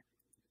about it.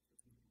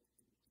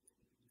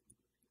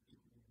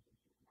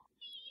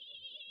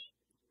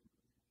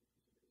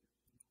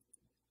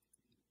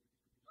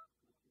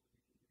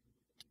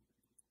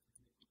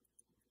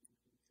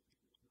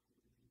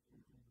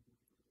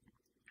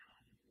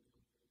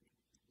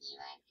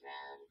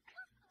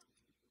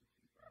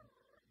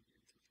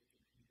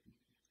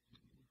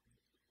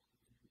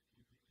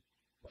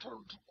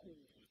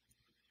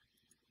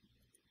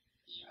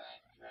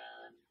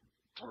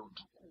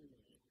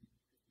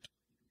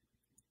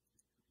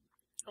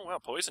 Oh wow,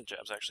 Poison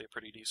Jab's actually a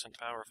pretty decent,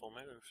 powerful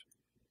move.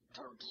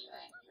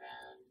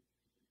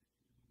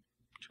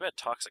 Too bad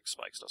Toxic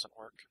Spikes doesn't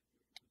work.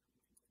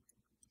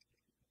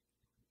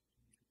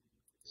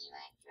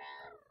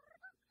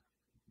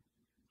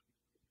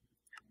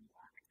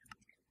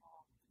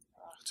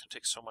 It's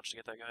take so much to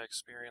get that guy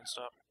experienced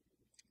up.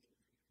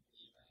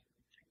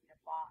 I need a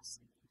boss,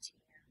 TM,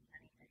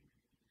 anything.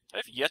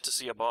 I've yet to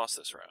see a boss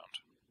this round.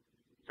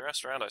 The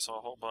rest round I saw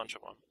a whole bunch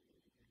of them.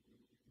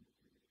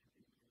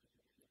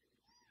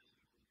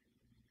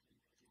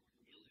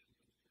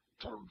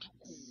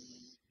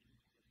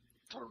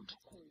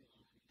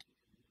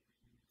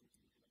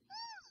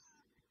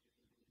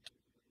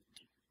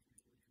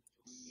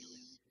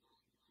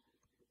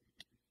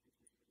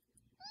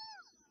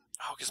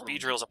 Oh, because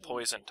Beedrill's a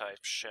poison type.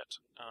 Shit.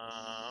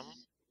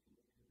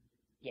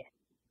 Yeah.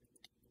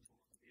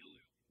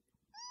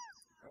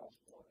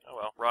 Oh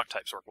well, rock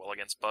types work well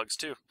against bugs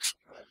too.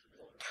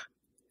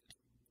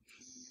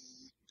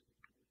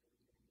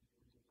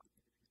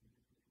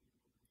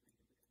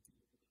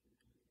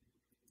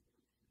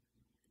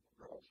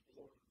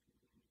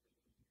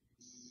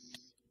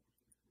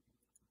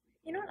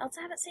 You know what else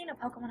I haven't seen? A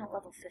Pokemon at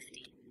level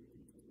 50.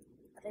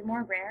 Are they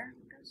more rare,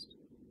 Ghost?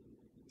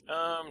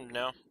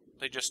 No.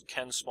 They just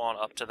can spawn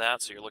up to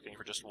that, so you're looking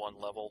for just one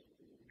level.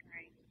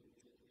 Right.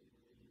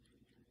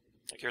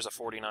 Like here's a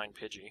 49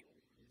 Pidgey.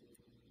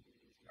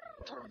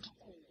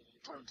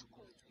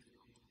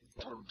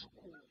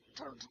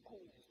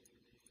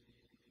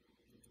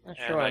 Not And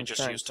sure I I'm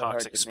just trying used so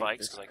hard toxic to make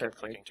spikes this because I kept perfect.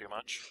 clicking too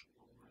much.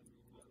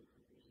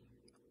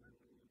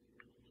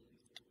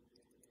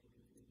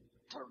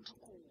 I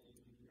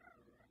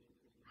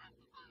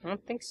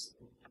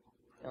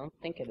don't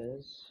think it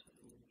is.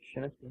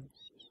 Shouldn't be.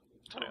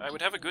 I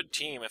would have a good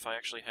team if I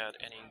actually had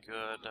any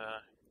good,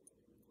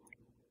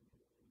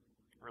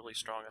 really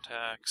strong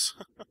attacks.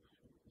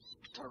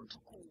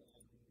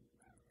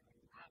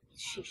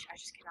 Sheesh, I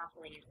just cannot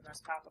believe the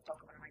most powerful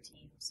Pokemon on my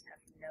teams have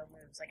no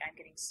moves. Like, I'm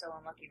getting so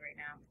unlucky right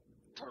now.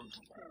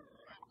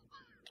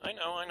 I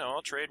know.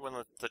 I'll trade when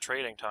the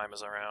trading time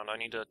is around. I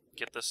need to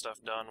get this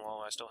stuff done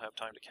while I still have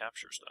time to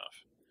capture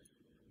stuff.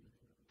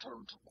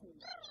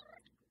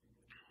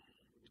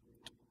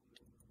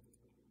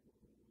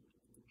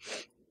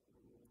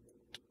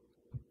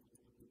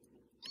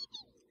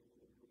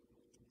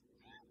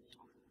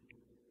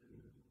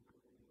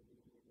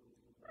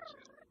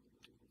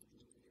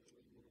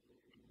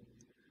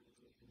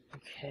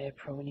 Okay, I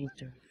probably need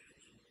to.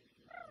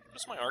 What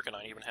does my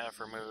Arcanine even have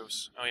for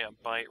moves? Oh yeah,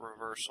 Bite,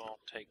 Reversal,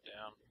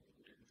 Takedown.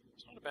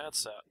 It's not a bad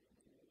set.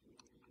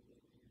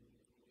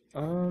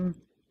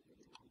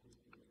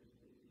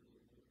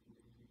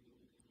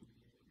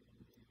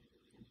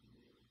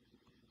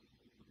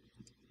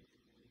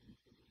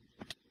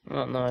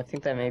 Well, no, I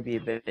think that may be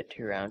a bit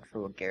too round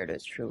for what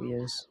Gyarados truly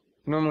is.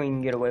 Normally you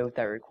can get away with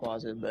that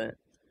Rayquaza, but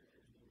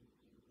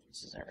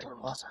this isn't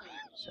Rayquaza,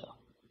 so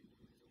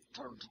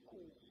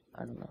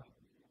I don't know.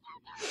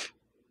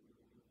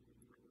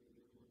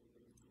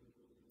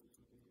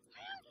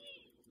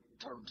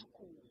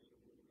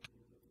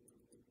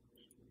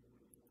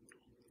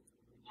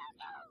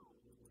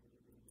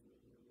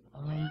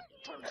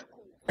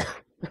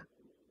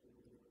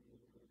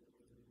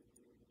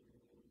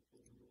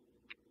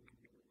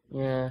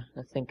 Yeah,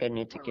 I think I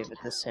need to give it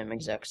the same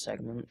exact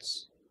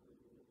segments.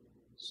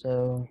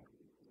 So,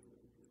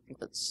 I think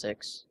that's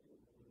 6.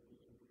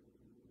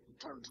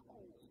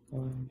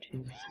 1,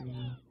 2,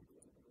 3,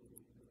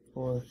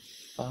 4,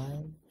 5.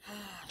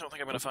 I don't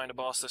think I'm going to find a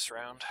boss this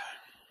round.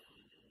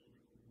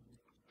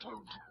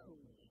 Oh,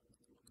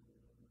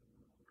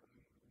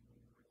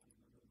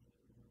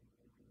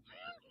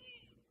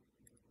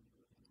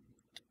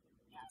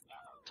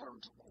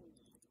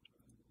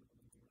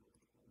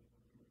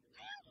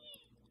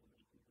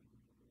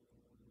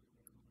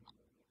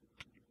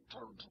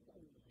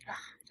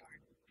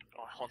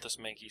 I want this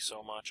Mankey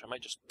so much. I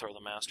might just throw the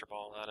Master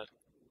Ball at it.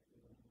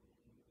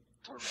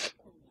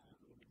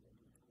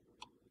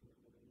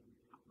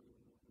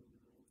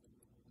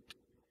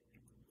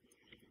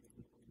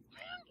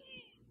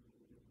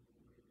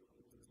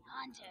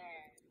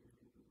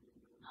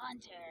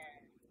 Hunter.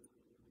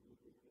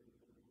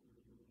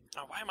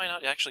 Oh, why am I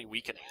not actually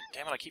weakening?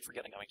 Damn it, I keep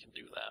forgetting I can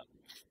do that.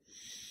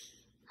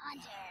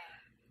 Hunter.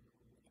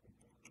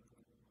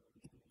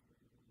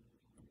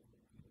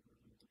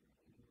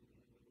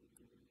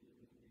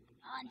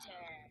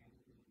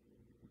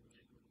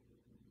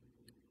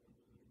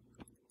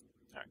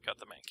 Alright, got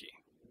the Mankey.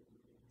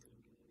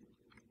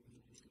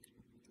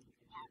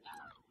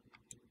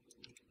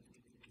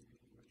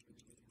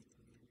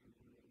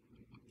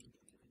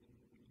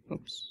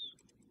 Oops.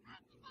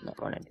 Not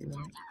want to do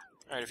that.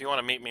 Alright, if you want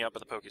to meet me up at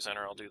the Poke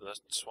Center, I'll do the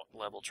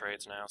level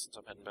trades now since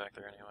I'm heading back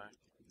there anyway.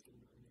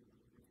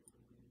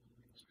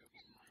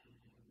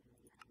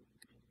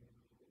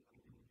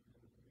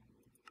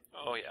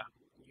 Oh yeah,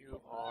 you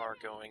are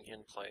going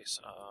in place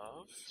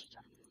of...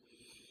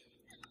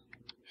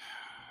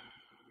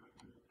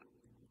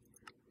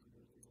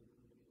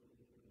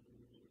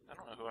 I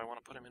don't know who I want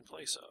to put him in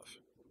place of.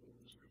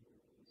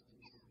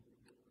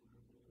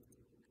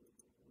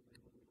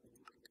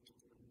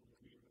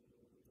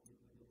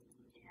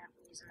 Yeah, I'm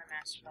using the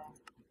Master Ball.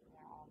 I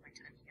want all my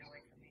time to get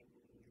away from me.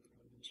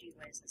 Gee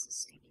whiz, this is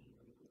stinky.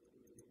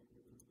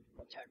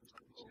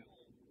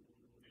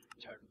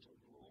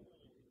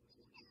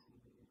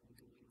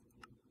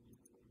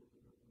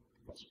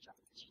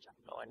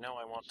 Well, I know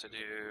I want to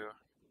do...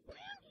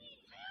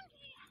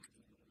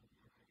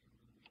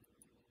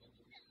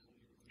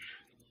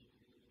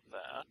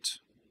 that.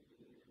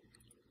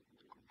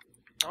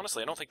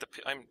 Honestly, I don't think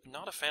I'm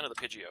not a fan of the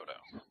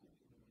Pidgeotto.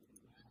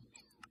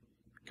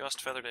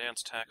 Gust, Feather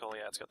Dance, Tackle,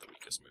 yeah, it's got the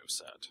weakest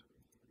moveset.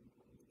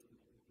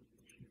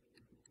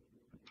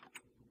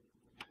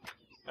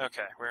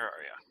 Okay, where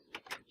are you?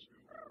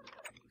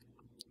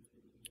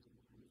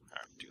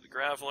 Alright, do the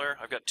Graveler.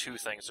 I've got 2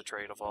 things to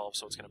trade evolve,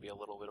 so it's going to be a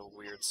little bit of a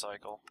weird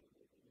cycle.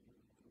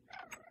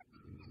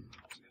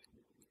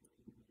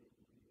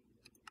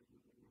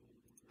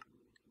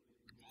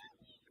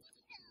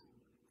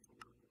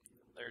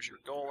 There's your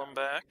Golem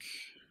back.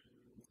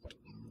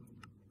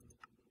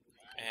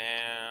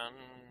 And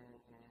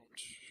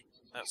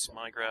that's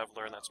my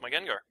Graveler, and that's my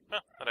Gengar.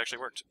 Huh, that actually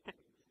worked.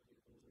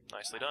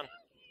 Nicely done.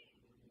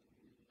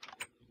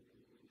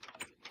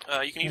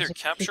 You can either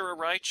capture a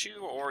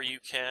Raichu, or you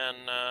can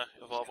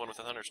evolve one with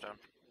a Thunderstone.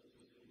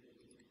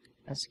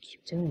 Let's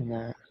keep doing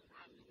that.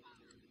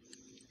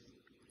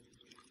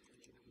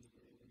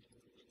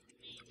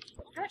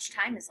 How much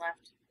time is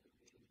left?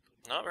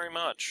 Not very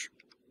much.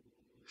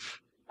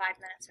 5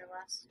 minutes or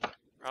less?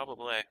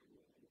 Probably.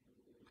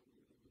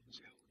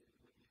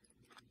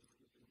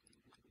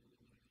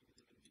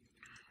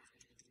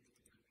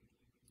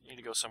 I need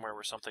to go somewhere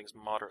where something's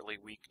moderately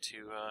weak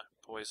to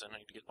poison. I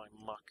need to get my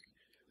Muck.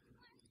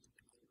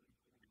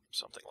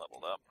 Something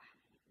leveled up.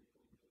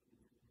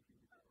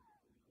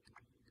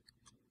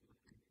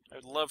 I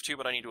would love to,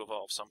 but I need to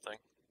evolve something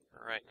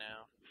right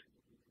now.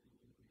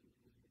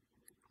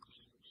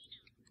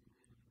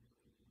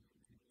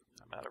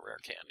 I'm out of rare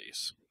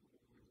candies.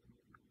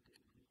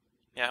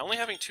 Yeah, only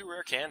having 2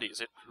 rare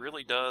candies, it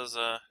really does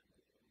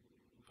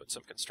put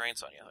some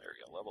constraints on you. There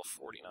you go, level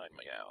 49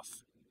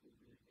 Meowth.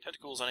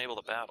 Tentacle's unable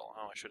to battle.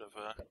 Oh, I should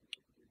have,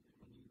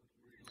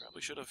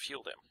 probably should have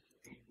healed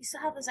him. You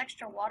still have those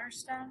extra water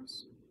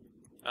stones?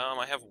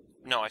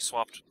 No, I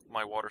swapped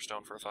my Water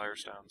Stone for a Fire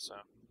Stone, so.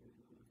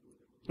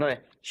 Right.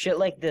 Shit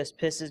like this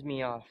pisses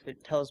me off.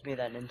 It tells me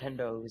that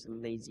Nintendo is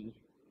lazy.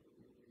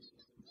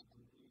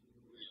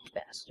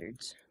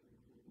 Bastards.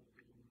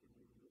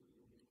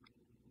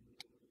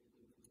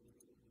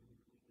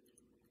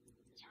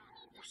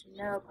 There's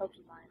no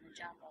Pokemon in the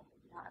jungle.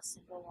 Not a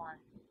single one.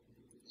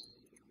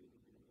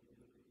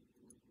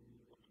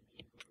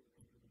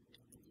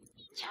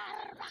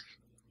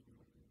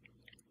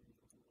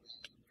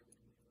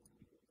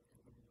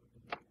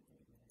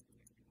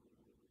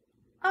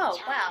 Oh,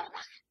 wow.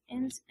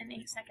 Ends in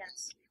 8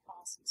 seconds.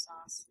 Awesome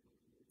sauce.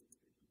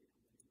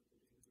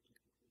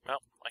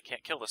 Well, I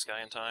can't kill this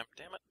guy in time.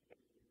 Damn it.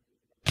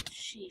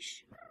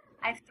 Sheesh.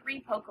 I have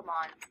 3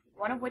 Pokemon,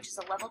 one of which is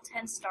a level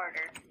 10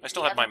 starter. I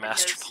still have my The other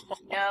Master knows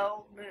Ball.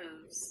 no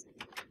moves.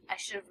 I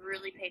should have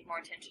really paid more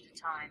attention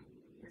to time.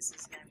 This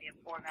is going to be a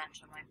poor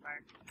match on my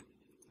part.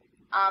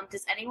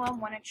 Does anyone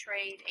want to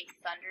trade a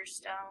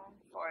Thunderstone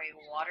for a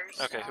Water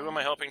Stone? Okay, who am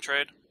I helping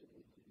trade?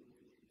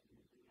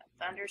 A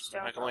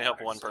Thunderstone. I can only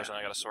help one person.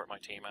 I gotta sort my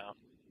team out.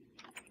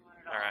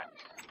 Alright.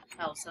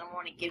 Oh, someone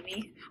want to give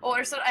me? Oh,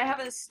 or so I have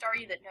a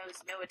Staryu that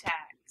knows no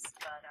attacks,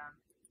 but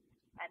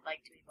I'd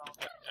like to evolve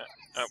it.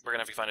 Oh, we're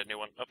gonna have to find a new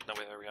one. Oh, no,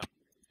 wait, there we go.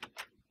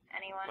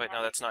 Anyone? Wait, no,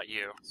 have that's not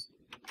you.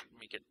 Let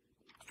me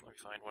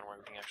find one where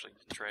we can actually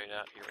trade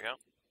out. Here we go.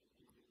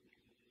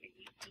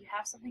 Do you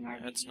have something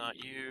already? That's not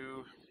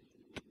you.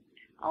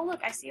 Oh,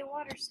 look, I see a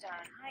Water Stone.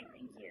 Hi,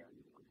 thank you.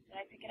 Did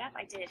I pick it up?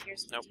 I did.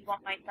 Here's. Nope. Do you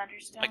want my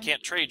Thunderstone? I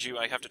can't trade you.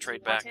 I have to Do you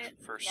trade want back it?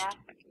 first. Yeah,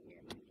 I can give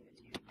it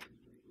to you.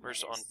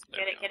 Where's on?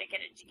 Get it, get it,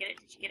 get it. Did you get it?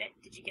 Did you get it?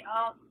 Did you get?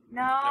 Oh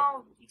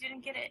no, you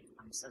didn't get it.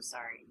 I'm so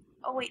sorry.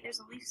 Oh wait, there's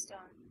a Leaf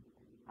Stone.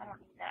 I don't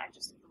need that. I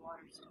just need the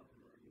Water Stone.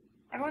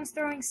 Everyone's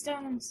throwing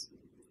stones.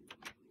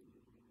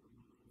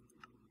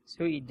 That's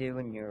what you do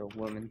when you're a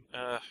woman.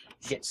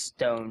 Shit. Get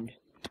stoned.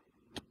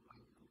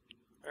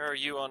 Where are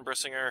you on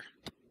Brissinger?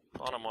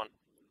 Bottom one.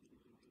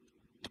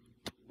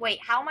 Wait,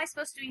 how am I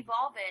supposed to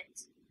evolve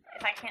it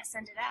if I can't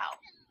send it out?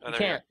 Oh, You there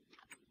can't.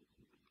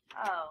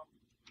 Oh,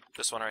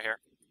 This one right here.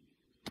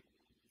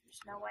 there's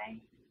no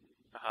way.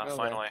 No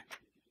Finally.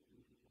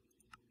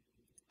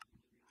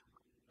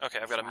 Okay,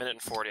 I've got a minute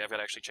and 40. I've got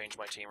to actually change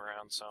my team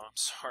around, so I'm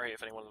sorry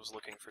if anyone was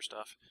looking for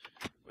stuff,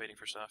 waiting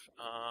for stuff.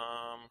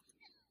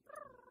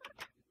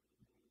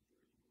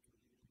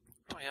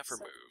 What do I have for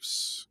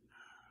moves?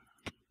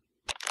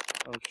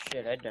 Oh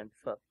shit, I done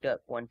fucked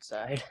up one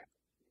side.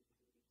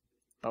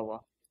 Oh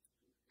well.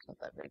 It's not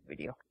that big of a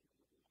deal.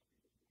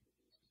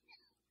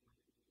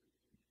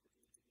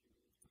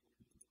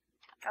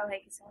 Oh,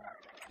 hey, can someone?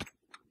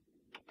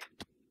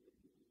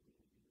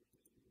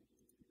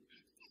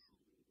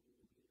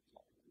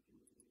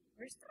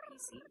 Where's the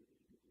PC?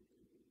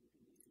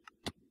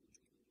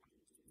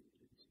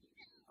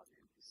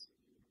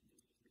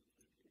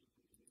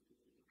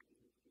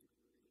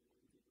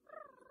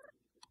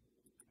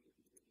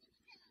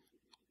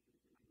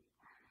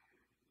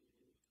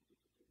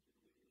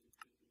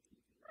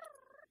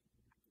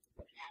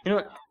 You know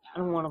what? I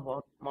don't want a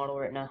model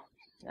right now.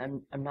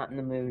 I'm not in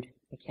the mood.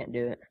 I can't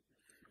do it.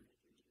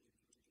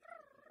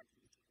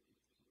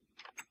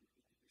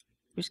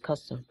 Who's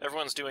custom?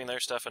 Everyone's doing their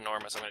stuff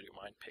enormous. I'm gonna do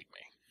mine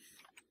pygmy.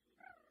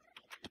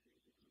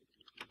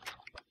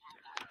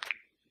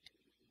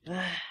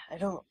 I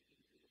don't...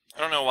 I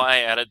don't know why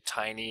I added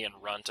tiny and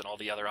runt and all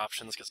the other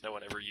options, because no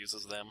one ever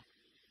uses them.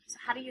 So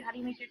how do you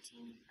make your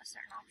team a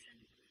certain option?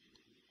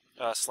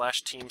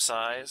 / team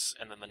size,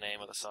 and then the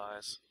name of the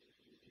size.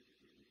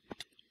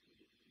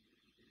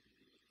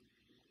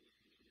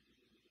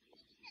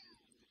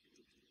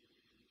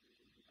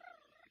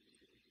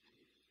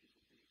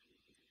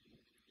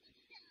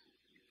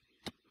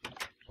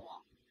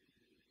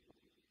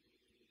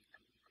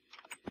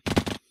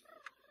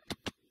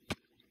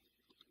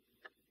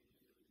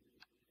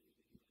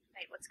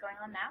 Wait, what's going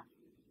on now?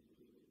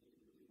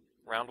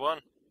 Round 1.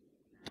 Here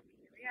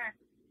we are.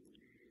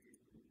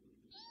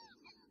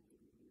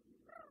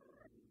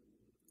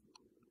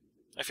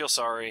 I feel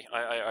sorry.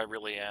 I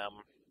really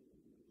am.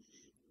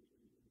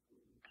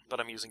 But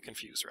I'm using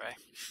Confuse Ray.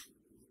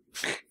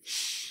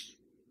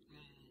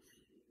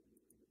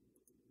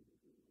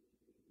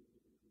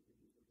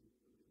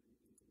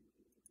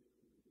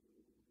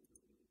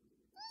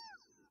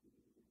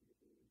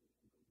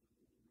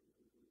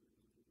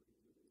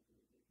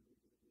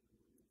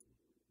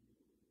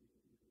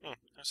 I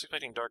was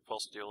expecting Dark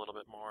Pulse to do a little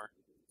bit more.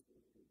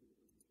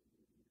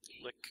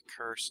 Lick,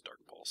 Curse, Dark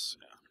Pulse,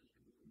 yeah.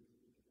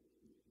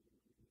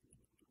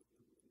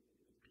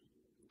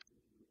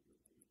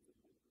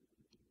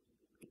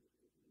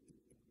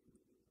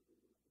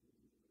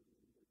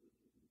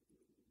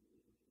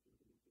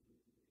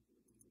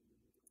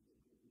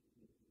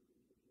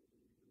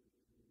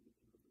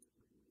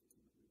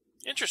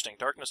 Interesting.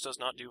 Darkness does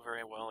not do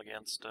very well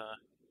against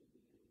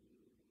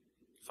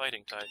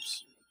fighting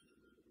types.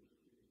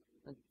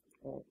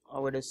 Well, I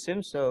would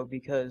assume so,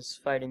 because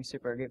fighting's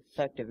super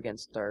effective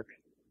against dark.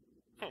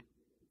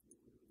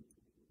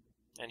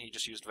 And he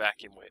just used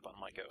Vacuum Wave on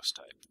my Ghost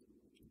type.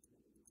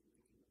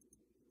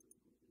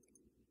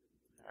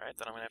 Alright,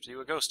 then I'm going to have to do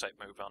a Ghost type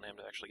move on him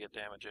to actually get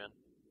damage in.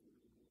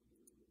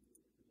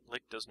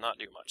 Lick does not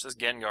do much. This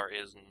Gengar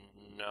is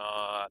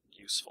not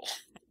useful.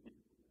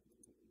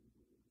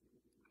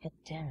 God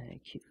damn it, I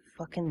keep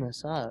fucking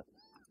this up.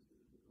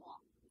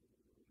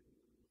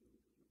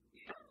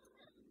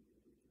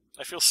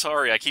 I feel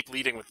sorry, I keep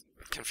leading with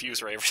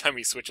Confuse Ray every time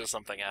he switches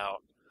something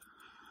out.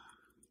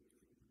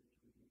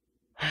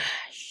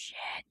 Shit.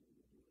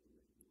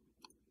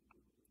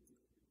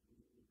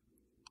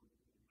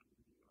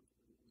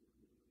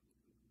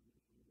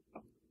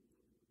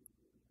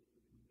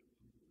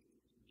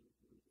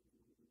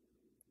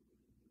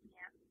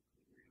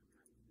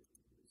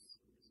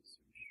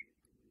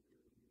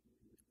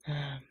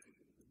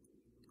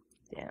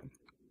 Damn.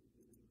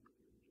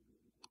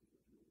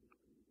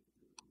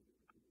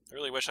 I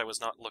really wish I was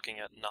not looking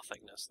at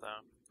nothingness, though.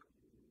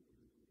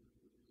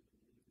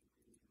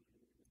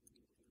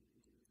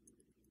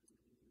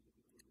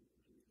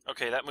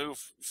 Okay, that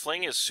move,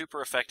 Fling, is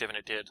super effective, and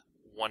it did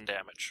 1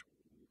 damage.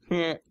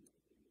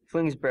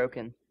 Fling's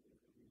broken.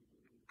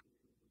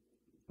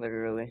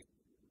 Literally.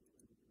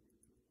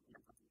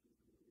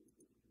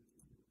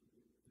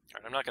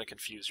 Alright, I'm not going to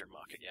confuse your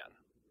Muck again.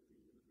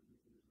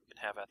 You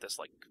can have at this,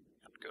 like,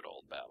 good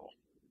old battle.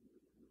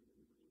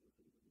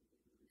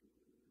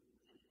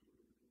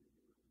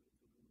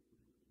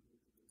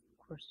 Of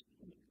course.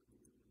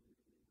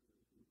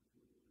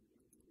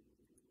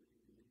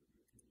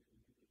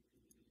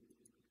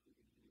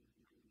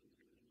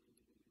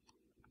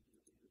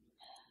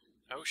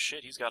 Oh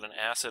shit, he's got an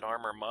Acid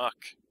Armor Muck.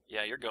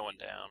 Yeah, you're going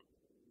down.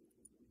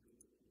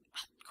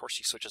 Of course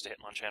he switches to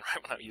Hitmonchan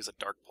right when I use a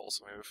Dark Pulse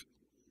move.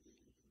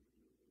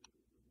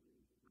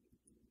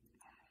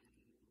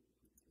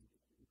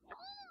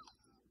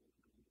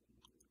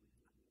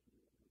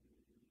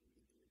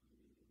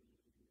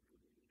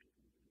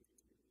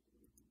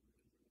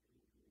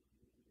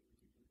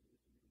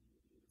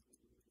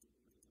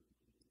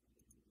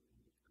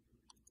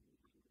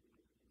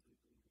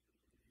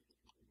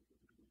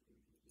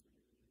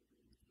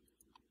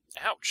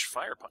 Ouch,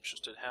 Fire Punch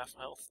just did half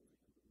health.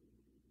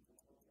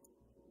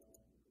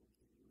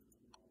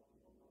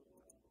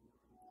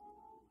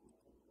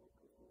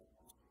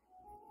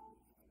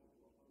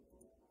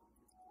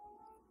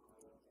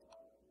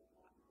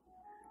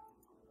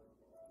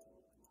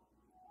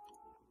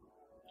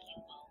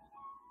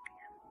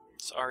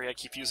 Sorry, I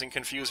keep using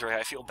Confuse Ray.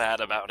 I feel bad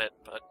about it,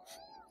 but...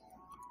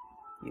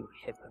 You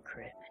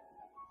hypocrite.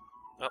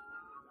 Oh.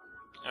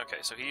 Okay,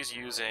 so he's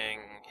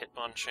using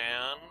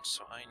Hitmonchan,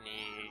 so I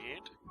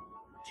need...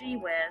 Gee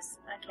whiz.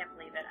 I can't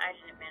believe it. I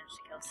didn't manage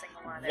to kill a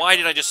single one of them. Why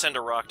did I just send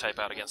a Rock type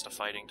out against a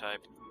fighting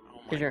type? Oh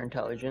my... Because you're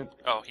intelligent.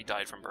 Oh, he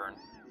died from burn.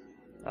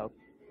 Oh.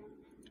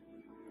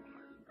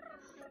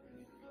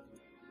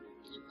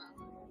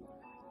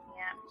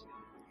 Yeah.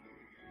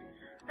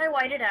 I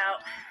whited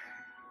out.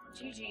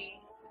 GG.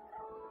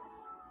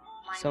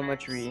 So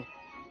much re.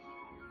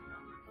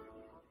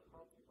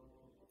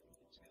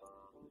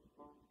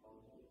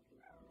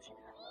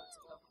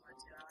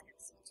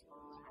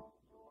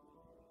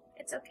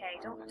 It's okay.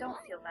 Don't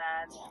feel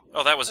bad.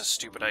 Oh, that was a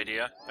stupid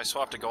idea. I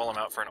swapped a Golem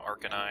out for an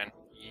Arcanine.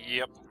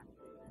 Yep.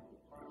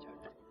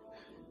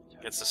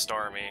 Gets the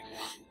Starmie.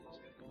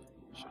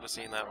 Should have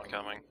seen that one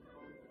coming.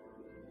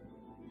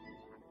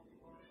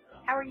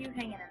 How are you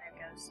hanging in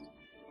there, Ghost?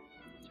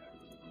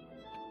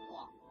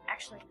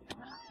 Actually,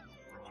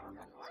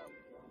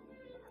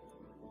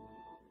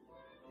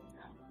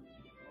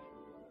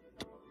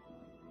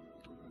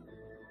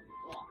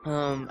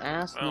 I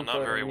asked Well, Nico not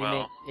to very remake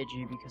well.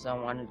 Pidgey because I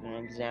wanted an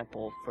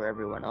example for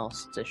everyone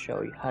else to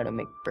show you how to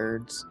make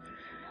birds.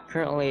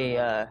 Currently,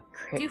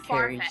 do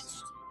Carrie's...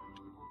 Farfetch'd.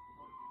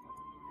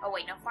 Oh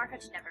wait, no,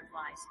 Farfetch'd never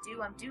flies. Do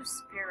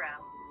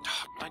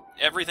Spearow.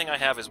 Everything I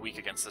have is weak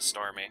against this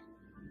Starmie.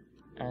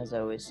 As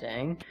I was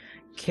saying,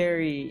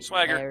 Carrie...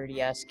 Swagger. I already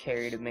asked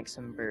Carrie to make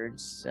some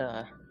birds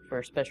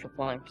for special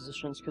flying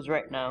positions, because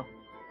right now,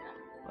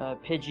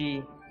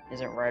 Pidgey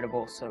isn't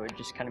rideable, so it'd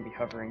just kind of be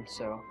hovering,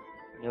 so...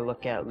 You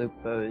look at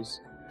Lupo's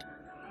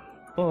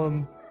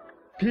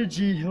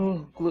Pidgey,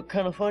 he'll look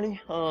kind of funny.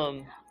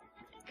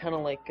 Kind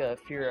of like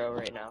Furo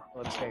right now.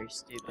 Looks very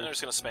stupid. I'm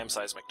just gonna spam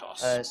Seismic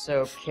Toss.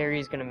 So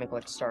Carrie's gonna make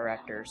like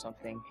Staraptor or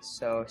something.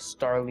 So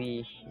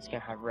Starly is gonna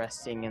have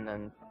resting, and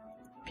then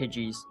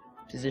Pidgey's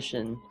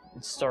position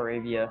and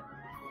Staravia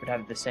would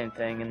have the same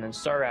thing, and then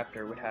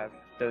Staraptor would have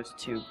those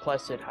two.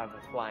 Plus, it'd have a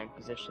flying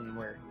position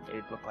where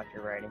it'd look like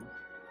you're riding.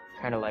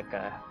 Kind of like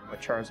what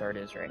Charizard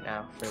is right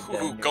now. For the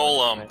Ooh, new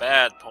Golem, one.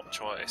 bad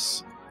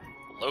choice.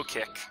 Low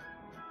kick.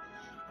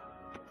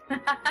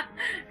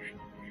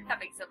 That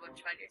makes so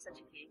much fun. You're such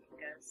a geek,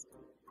 Ghost.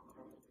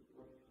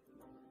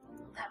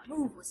 That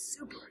move was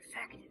super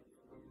effective.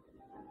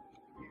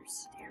 They're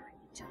staring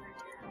each other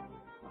down.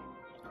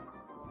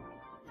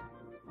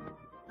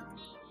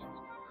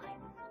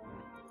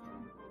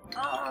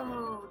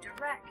 Oh,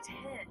 direct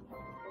hit.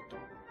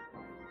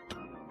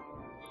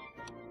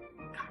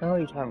 What are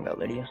you talking about,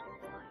 Lydia?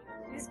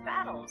 These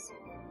battles.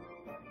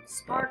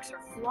 Sparks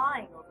are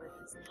flying over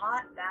these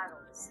hot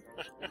battles.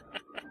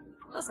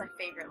 That's my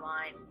favorite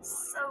line.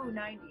 So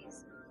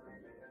 90s.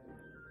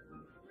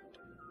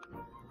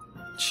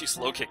 She's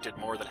low kicked it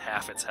more than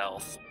half its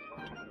health.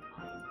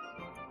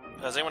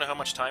 Does anyone know how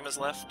much time is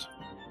left?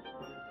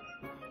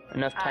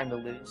 Enough time to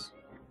lose.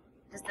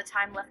 Does the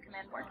time left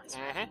command work?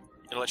 Mm-hmm.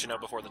 It'll let you know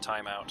before the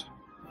timeout.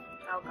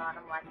 Oh god,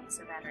 I'm lagging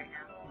so bad right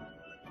now.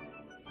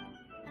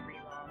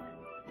 Relog.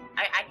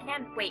 I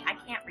can wait, I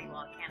can't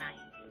relog, can I?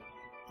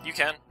 You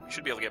can. You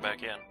should be able to get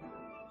back in.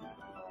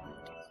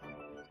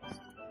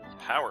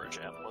 Power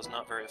Gem was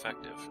not very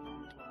effective.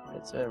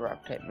 It's a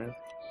rock type move.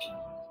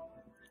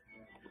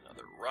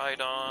 Another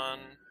Rhydon.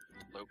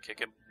 Low kick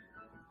him.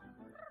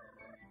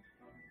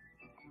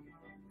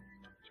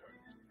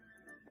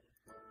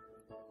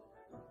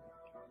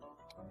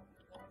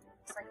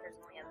 Looks like there's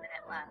only a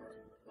minute left.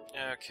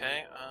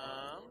 Okay,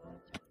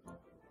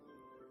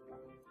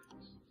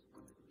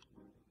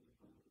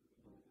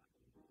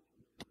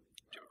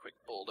 do a quick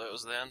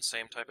bulldoze then,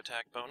 same type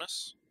attack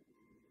bonus.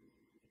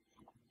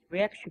 We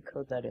actually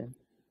code that in.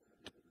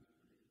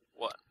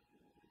 What?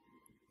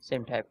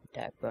 Same type of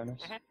attack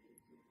bonus. Mhm.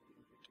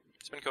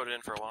 It's been coded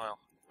in for a while.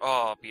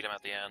 Oh, beat him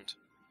at the end.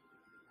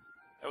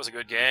 That was a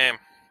good game.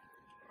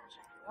 Gosh,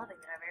 I'm loving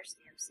the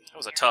diversity I'm seeing. That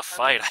was a here. tough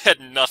fight. I had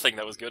nothing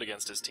that was good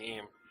against his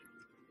team. I'm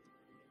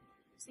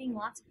seeing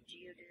lots of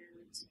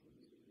Geodudes.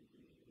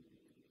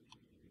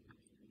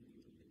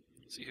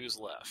 See who's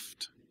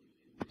left.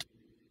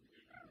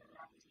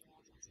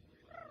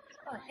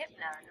 Oh,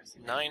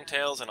 Hypno.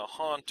 Ninetales and a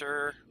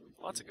Haunter.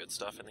 Lots of good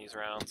stuff in these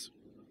rounds.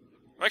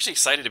 I'm actually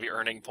excited to be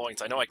earning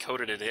points. I know I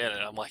coded it in,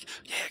 and I'm like,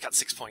 yeah, I got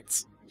 6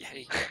 points.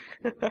 Yay.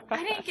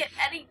 I didn't get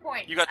any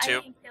points. You got 2.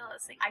 I didn't feel a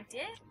thing. I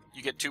did?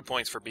 You get 2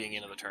 points for being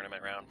into the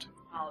tournament round.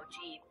 Oh,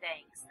 gee,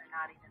 thanks. They're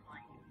not even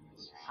like...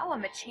 Oh,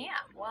 I'm a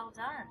champ. Well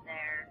done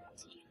there,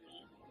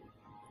 TV.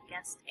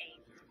 Against a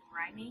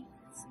Primey.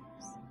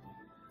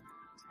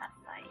 Tough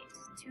fight.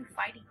 2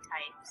 fighting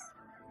types.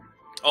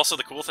 Also,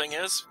 the cool thing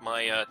is,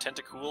 my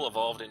Tentacool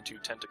evolved into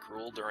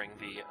Tentacruel during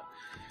the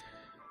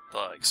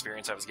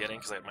experience I was getting,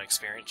 because I had my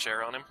experience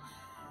share on him.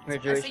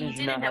 Congratulations, so you you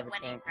did now end have up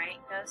a winning, tank. right,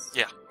 Ghost?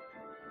 Yeah.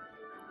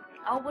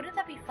 Oh, wouldn't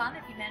that be fun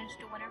if you managed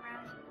to win a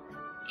round?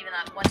 Even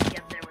though once you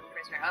get there with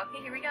Prismer.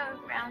 Okay, here we go.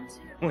 Round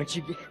 2. Once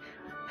you get...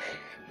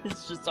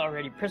 It's just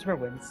already... Prismer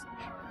wins.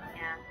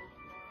 Yeah.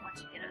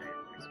 Once you get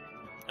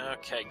a Prismer.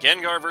 Okay,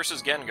 Gengar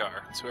versus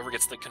Gengar. It's whoever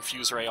gets the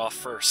Confuse Ray off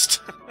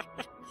first.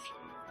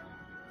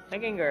 My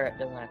Gengar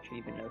doesn't actually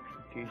even know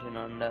confusion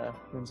on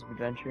Winds of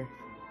Adventure.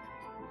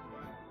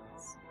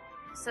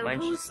 So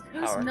Mine's who's just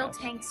powerhouse.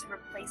 Miltank's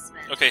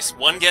replacement? Okay, so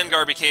one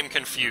Gengar became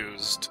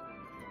confused.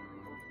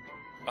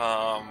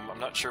 I'm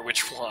not sure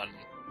which one.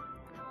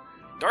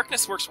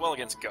 Darkness works well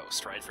against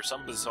Ghost, right? For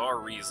some bizarre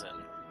reason.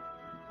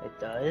 It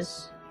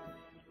does?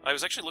 I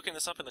was actually looking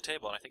this up in the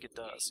table, and I think it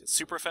does. It's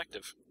super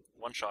effective.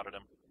 One-shotted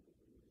him.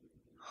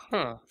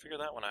 Huh. Figure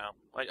that one out.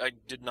 I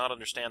did not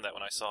understand that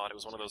when I saw it. It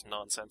was one of those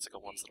nonsensical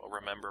ones that I'll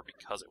remember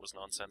because it was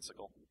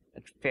nonsensical.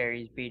 Like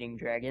fairies beating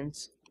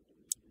dragons?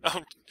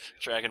 Oh,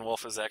 Dragon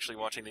Wolf is actually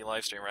watching the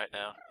live stream right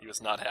now. He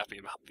was not happy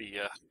about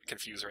the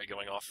Confuse Ray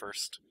going off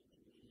first.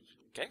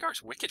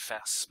 Gengar's wicked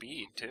fast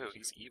speed, too.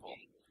 He's evil.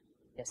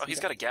 Yes, Oh, he's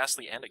got a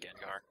Ghastly and a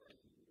Gengar.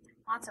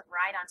 Lots of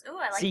Rhydons. Ooh,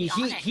 I like See,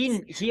 the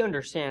Onyx. he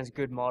understands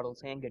good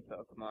models and good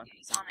Pokemon.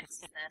 Whose Onyx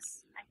is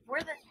this?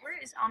 Where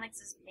is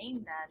Onyx's name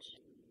badge?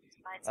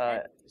 By its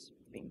head? It's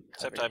being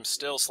Except covered. I'm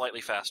still slightly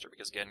faster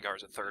because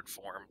Gengar's a third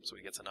form, so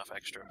he gets enough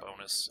extra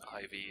bonus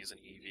IVs and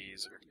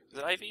EVs. Or is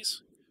it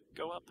IVs?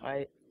 Go up?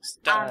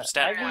 Stat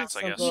IVs points,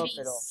 I don't guess. go up EVs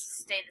at all.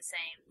 stay the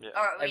same. Yeah.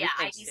 Or yeah,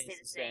 Everything IVs stay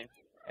the same.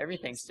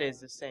 Everything stays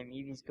the same.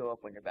 EVs go up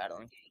when you're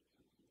battling.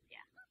 Yeah.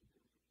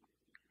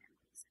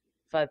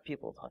 5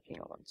 people talking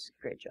at once.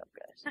 Great job,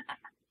 guys.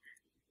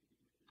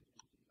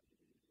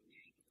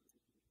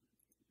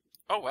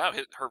 Oh wow,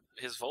 his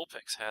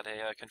Vulpix had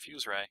a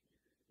Confuse Ray.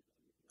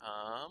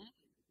 Oh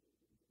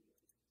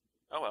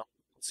well,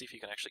 let's see if he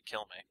can actually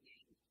kill me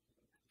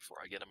before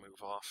I get a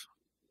move off.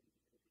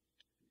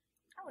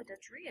 Oh, a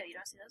Dodrio. You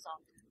don't see those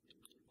often.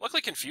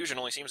 Luckily, Confusion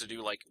only seems to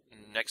do like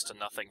next to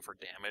nothing for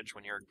damage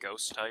when you're a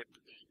Ghost type.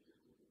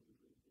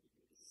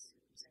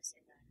 As I say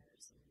that, I never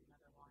seen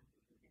another one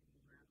in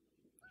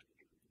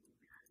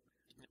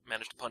the room.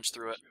 Managed to punch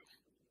through it.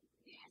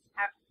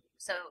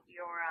 So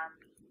you're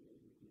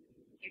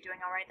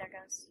doing all right there,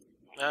 Ghost?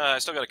 I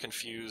still got a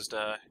confused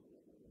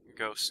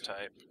Ghost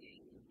type.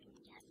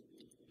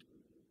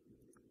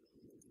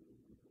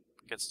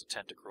 Gets the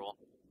Tentacruel.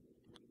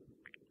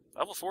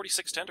 Level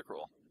 46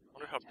 Tentacruel. I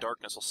wonder how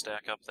Darkness will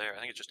stack up there. I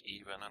think it's just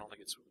even. I don't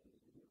think it's...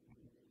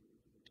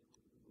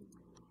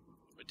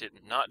 It did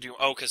not do...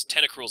 Oh, because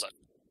Tentacruel's a...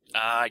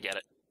 I get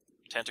it.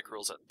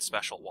 Tentacruel's a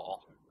special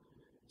wall.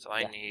 So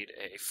I need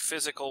a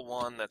physical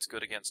one that's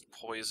good against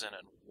poison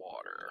and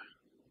water.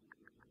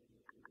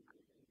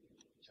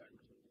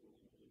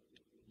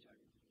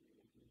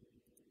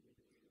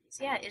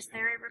 So yeah, is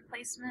there a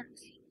replacement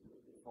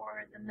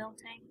for the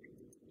Miltank?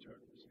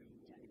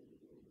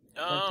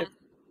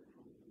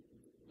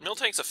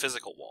 Miltank's a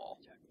physical wall.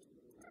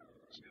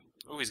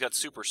 Ooh, he's got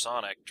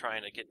Supersonic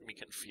trying to get me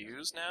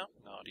confused now?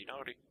 Naughty,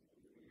 naughty.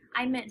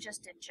 I meant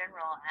just in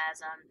general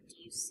as, do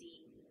you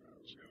see...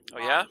 Oh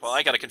yeah? Well,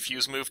 I got a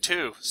confused move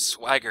too.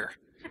 Swagger.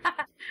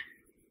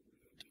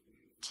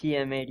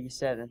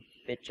 TM87.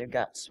 Bitch, I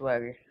got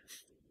swagger.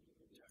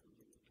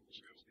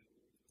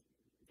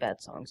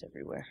 Bad songs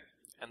everywhere.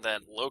 And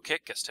then low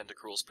kick, because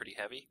Tentacruel's pretty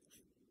heavy.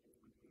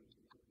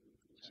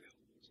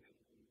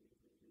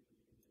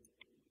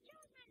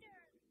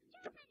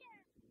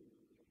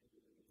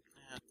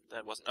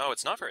 That wasn't... Oh,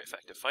 it's not very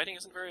effective. Fighting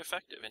isn't very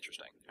effective.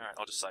 Interesting. Alright,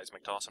 I'll just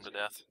Seismic Toss him to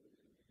death.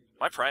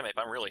 My Primeape,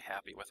 I'm really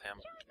happy with him.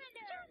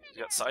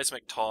 He's got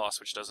Seismic Toss,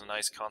 which does a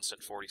nice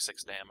constant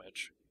 46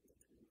 damage.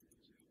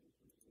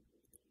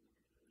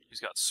 He's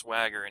got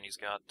Swagger, and he's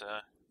got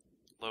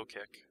low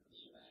kick.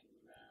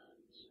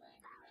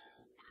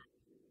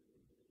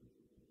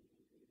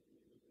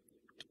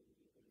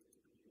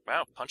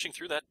 Wow, punching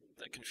through that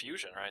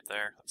confusion right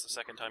there. That's the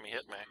second time he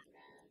hit me.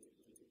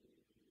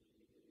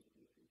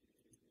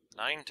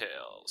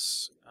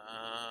 Ninetales.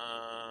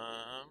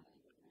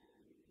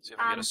 See if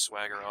I can get a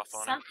Swagger off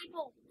on him. Some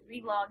people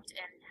relogged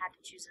and had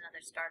to choose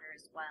another starter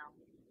as well.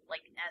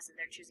 Like, as in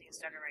they're choosing a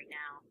starter right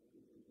now.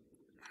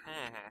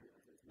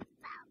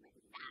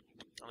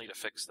 I'll need to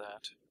fix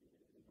that.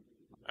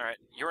 Alright,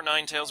 your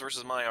Ninetales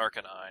versus my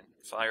Arcanine.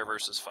 Fire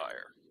versus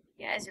fire.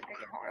 You guys are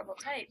picking horrible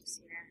types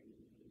here.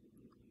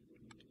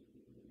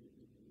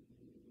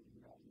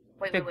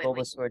 Wait. Big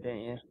Bulbasaur,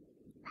 didn't you?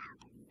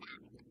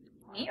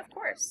 Me? Of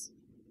course.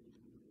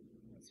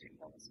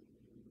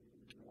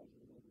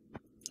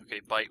 Okay,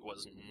 Bite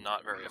was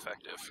not very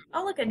effective.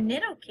 Oh, look, a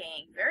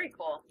Nidoking. Very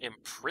cool.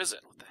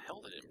 Imprison? What the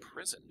hell did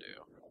Imprison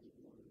do?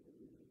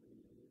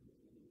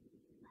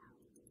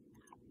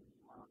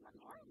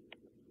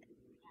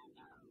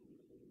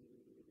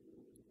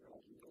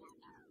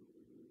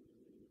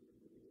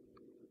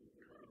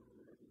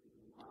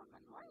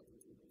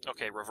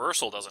 Okay,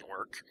 Reversal doesn't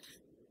work.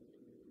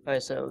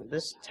 Alright, so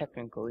this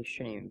technically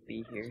shouldn't even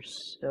be here,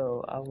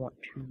 so I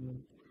want to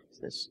move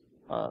this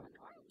up.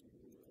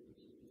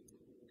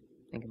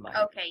 Think of my...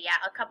 Okay, yeah,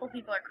 a couple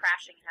people are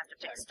crashing and have to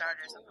pick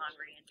starters upon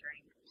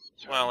re-entering.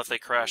 Well, if they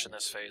crash in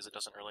this phase, it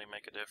doesn't really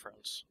make a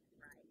difference.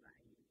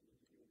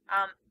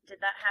 Right. Did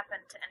that happen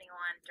to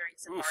anyone during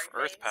Safari Oof, phase?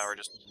 Earth Power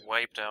just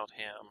wiped out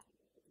him.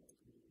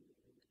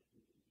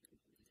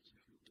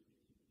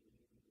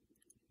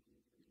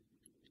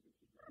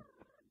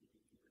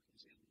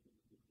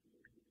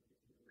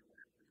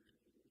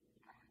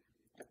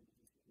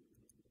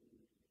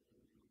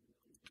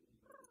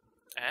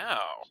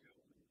 Ow.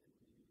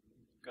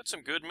 Got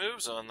some good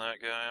moves on that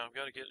guy, I've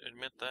got to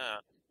admit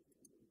that.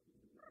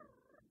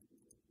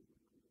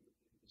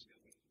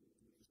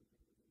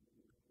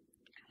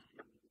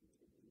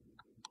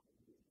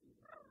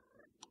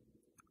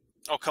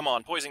 Oh, come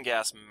on, Poison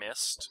Gas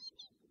missed.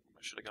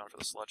 I should have gone for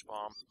the Sludge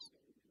Bomb.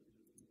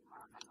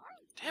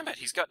 Damn it,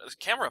 he's got his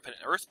camera up and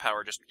Earth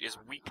Power just is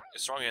weak,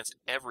 is strong against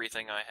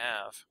everything I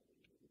have.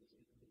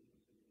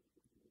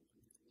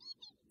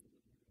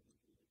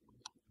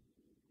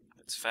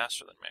 It's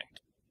faster than me.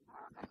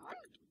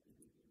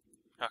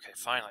 Okay,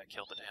 finally I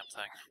killed the damn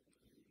thing.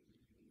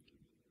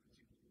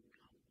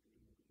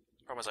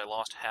 Problem is I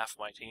lost half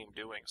my team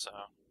doing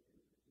so.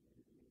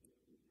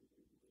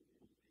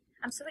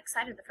 I'm so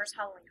excited. The first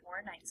Halloween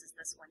Horror Nights is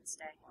this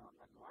Wednesday.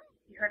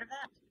 You heard of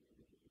that?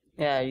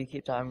 Yeah, you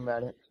keep talking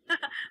about it. I'm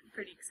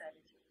pretty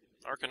excited.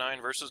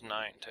 Arcanine versus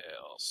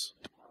Ninetales.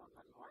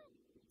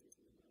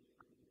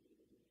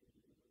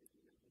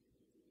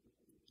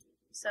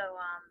 So,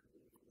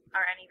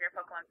 are any of your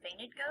Pokemon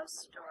fainted,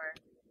 Ghost, or...?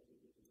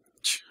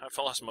 I've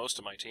lost most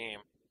of my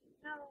team.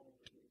 No.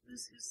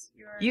 Who's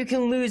your... You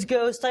can lose,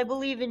 Ghost. I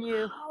believe in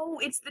you. Oh,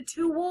 it's the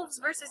two wolves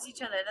versus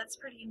each other. That's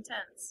pretty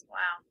intense.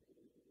 Wow.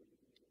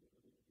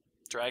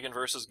 Dragon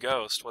versus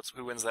Ghost.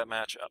 Who wins that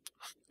matchup?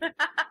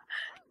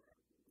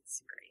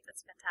 That's great.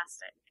 That's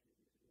fantastic.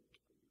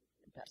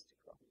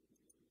 Fantastical.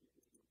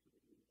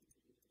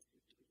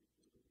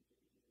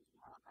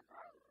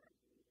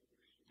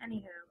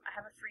 Anywho, I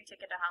have a free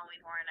ticket to Halloween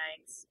Horror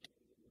Nights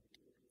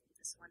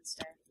this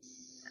Wednesday.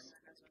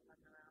 Everyone knows what I'm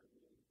talking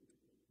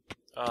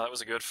about. Oh, that was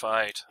a good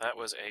fight. That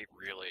was a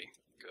really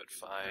good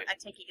fight. I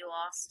take it you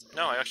lost.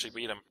 No, I actually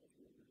beat him.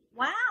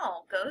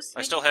 Wow, Ghost.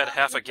 I still had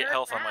half a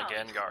health on my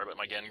Gengar, but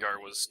my Gengar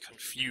was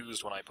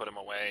confused when I put him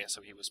away,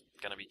 so he was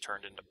going to be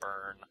turned into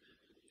burn.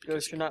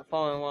 Ghost, you're not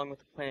following along with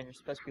the plan. You're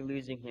supposed to be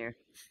losing here.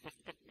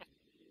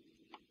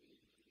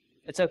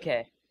 It's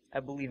okay. I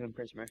believe in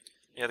Prismer.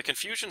 Yeah, the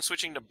confusion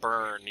switching to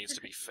burn needs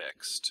to be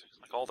fixed.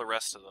 Like all the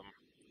rest of them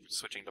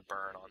switching to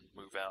burn on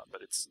move out,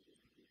 but it's...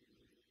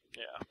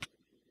 Yeah.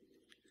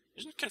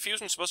 Isn't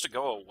confusion supposed to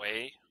go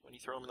away when you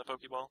throw him in the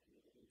Pokeball?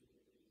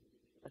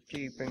 After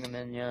you bring them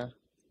in, yeah.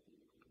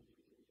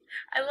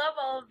 I love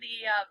all of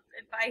the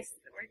advice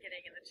that we're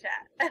getting in the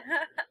chat.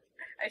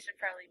 I should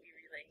probably be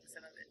relaying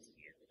some of it to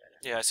you.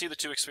 But, Yeah, I see the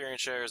 2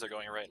 experience shares. They're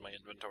going right in my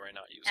inventory,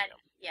 not using them.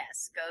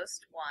 yes,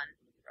 Ghost won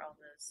for all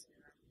those.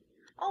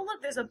 Oh,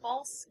 look, there's a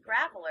Bulse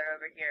Graveler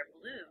over here,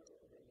 blue.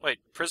 Wait,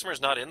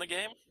 Prismar's not in the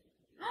game?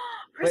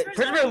 Wait,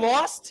 Prismer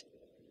lost?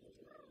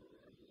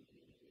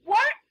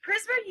 What?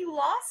 Prismer, you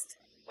lost?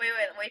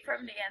 Wait for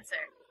him to answer.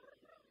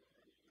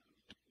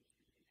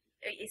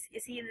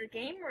 Is he in the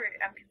game, or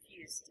I'm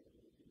confused?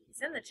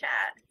 He's in the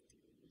chat.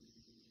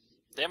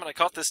 Damn it, I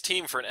caught this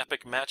team for an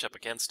epic matchup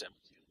against him.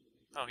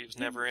 Oh, he was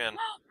never in.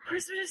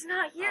 Prismer is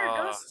not here,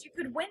 Ghost. You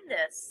could win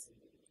this.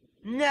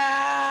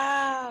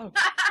 No!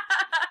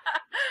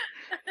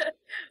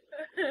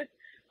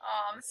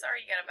 Oh, I'm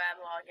sorry you got a bad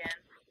login.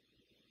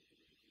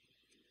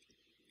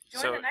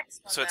 Join the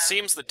next one, So it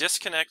seems the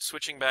disconnect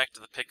switching back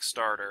to the pick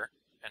starter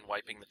and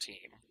wiping the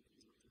team.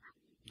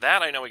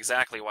 That I know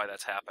exactly why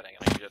that's happening,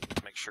 and I need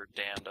to make sure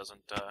Dan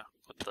doesn't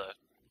put the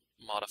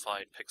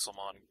modified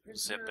Pixelmon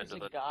zip into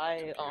the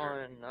guy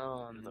computer,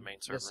 on the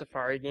main server. the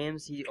Safari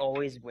games. He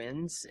always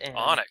wins, and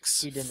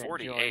Onyx, he didn't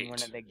 48. join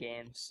one of the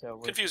games, so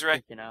we're Confuse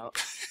Ray. freaking out.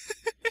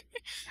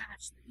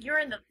 Gosh, you're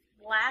in the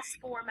last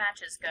 4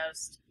 matches,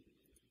 Ghost.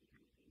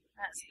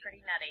 That's pretty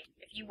nutty.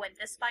 If you win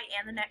this fight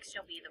and the next,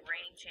 you'll be the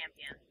reigning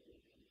champion.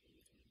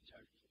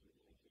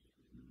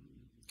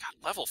 God,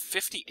 level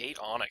 58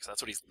 Onyx,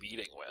 that's what he's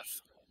leading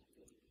with.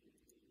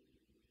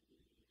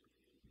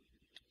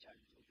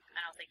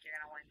 I don't think you're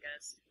gonna win,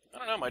 Ghost. I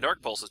don't know, my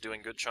Dark Pulse is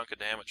doing a good chunk of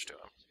damage to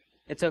him.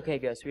 It's okay,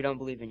 Ghost. We don't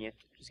believe in you.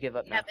 Just give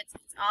up now. Yeah, but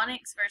it's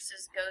Onyx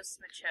versus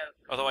Ghost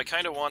Machoke. Although I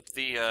kind of want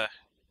the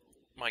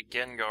my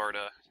Gengar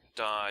to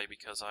die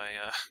because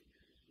I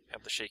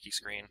have the shaky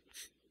screen.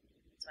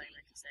 That's what I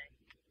meant to say.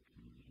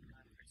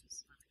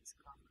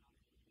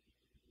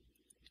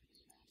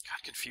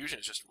 God, Confusion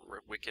is just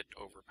wicked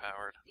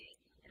overpowered.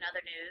 In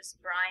other news,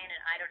 Brian and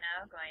I don't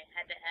know going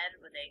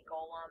head-to-head with a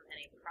Golem and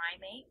a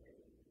Primate.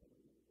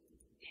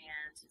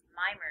 And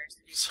Mimers.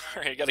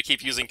 Sorry, I gotta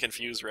keep using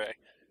Confuse Ray.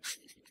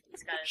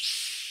 He's got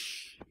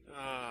his...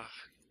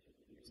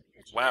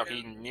 Wow,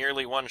 he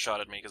nearly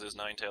one-shotted me because his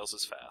Ninetales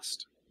is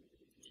fast.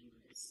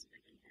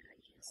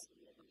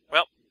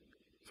 Well,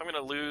 if I'm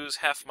gonna lose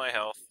half my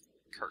health,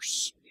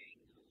 curse.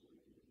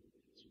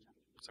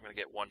 So I'm gonna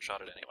get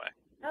one-shotted anyway.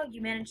 Oh,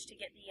 you managed to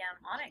get the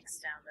Onyx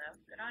down, though.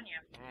 Good on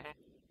you. Mm-hmm.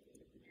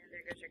 And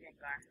there goes your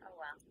Gengar. Oh,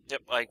 wow.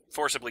 Yep, I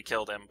forcibly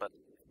killed him, but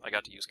I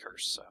got to use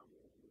curse, so...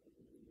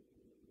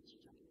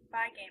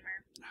 Bye,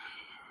 gamer.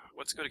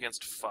 What's good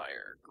against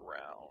Fire?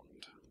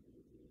 Ground.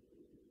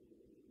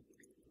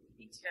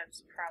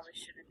 BTWs probably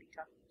shouldn't be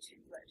talking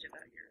too much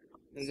about your...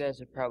 You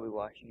guys are probably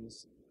watching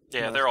this.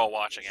 Yeah, No. they're all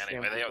watching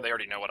anyway. Yeah. They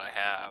already know what I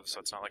have,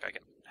 so it's not like I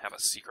can have a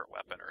secret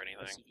weapon or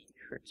anything. This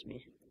hurts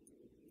me.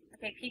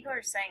 Okay, people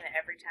are saying that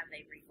every time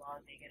they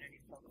relog, they get a new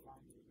Pokemon.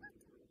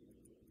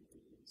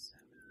 So,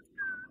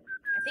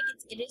 I think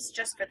it is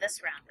just for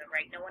this round, though,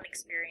 right? No one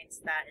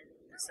experienced that in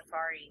the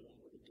Safari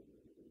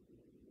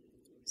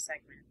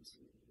segment.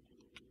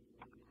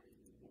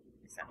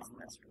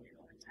 That's really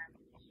the only time.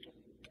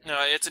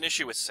 No, it's an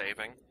issue with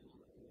saving.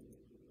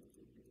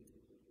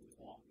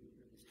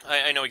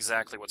 I know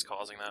exactly what's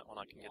causing that when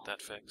I can get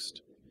that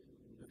fixed.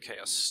 Okay,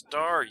 a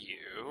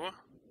Staryu.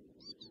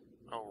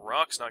 Oh,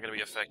 Rock's not going to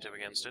be effective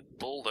against it.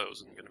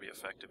 Bulldoze isn't going to be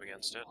effective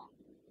against it.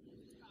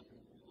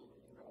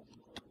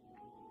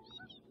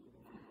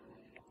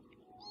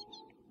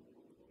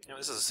 You know,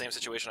 this is the same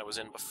situation I was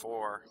in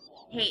before.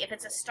 Hey, if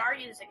it's a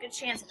Staryu, there's a good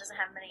chance it doesn't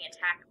have many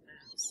attack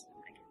moves.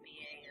 That could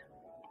be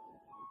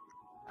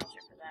a...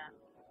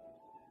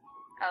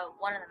 Oh,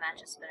 one of the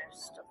matches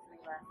finished. Still 3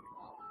 left.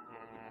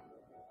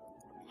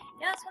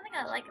 Yeah, that's one thing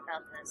I like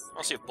about this.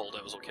 I'll see if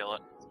Bulldoze will kill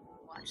it.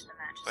 Watch the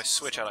matches. If I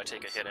switch out, I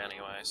take a hit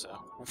anyway, so...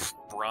 Oof,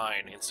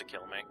 Brine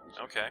insta-kill me.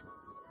 Okay.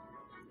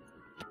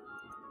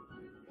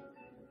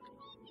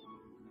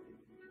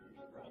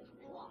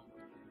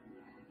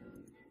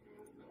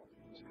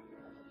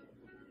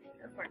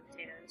 Go for it,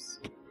 potatoes.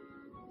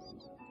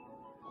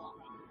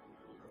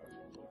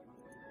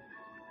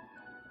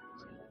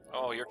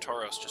 Oh, your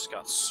Tauros just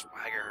got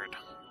swaggered.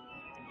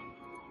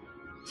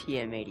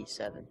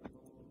 TM87.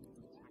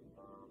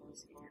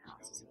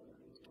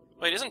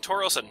 Wait, isn't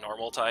Tauros a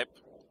normal type?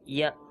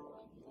 Yep.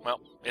 Well,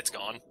 it's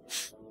gone.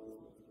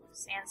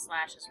 Sand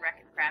Slash is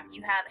wrecking crap.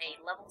 You have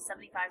a level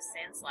 75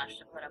 Sand Slash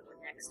to put up with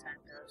next time,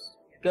 Ghost.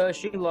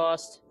 Ghost, you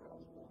lost.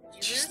 Did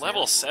you She's lose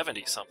level it?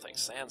 70-something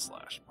Sand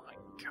Slash. My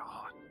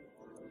god.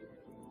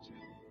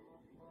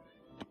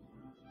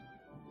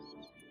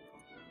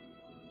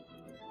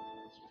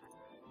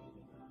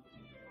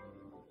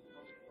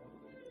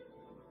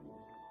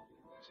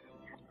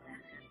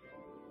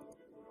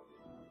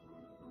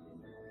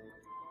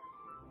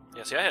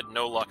 Yeah, see, I had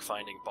no luck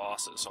finding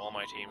bosses, so all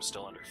my team's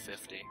still under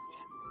 50.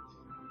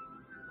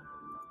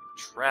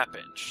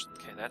 Trapinch.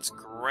 Okay, that's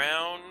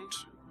ground.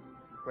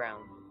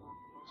 Ground.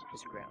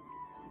 Just ground.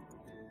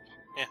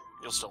 Yeah,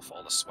 you'll still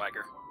fall to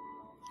Swagger.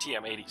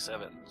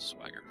 TM87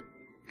 Swagger.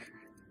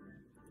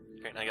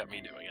 Okay, now you got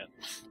me doing it.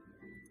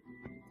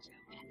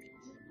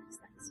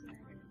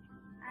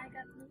 I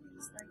got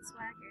moves like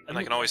Swagger. And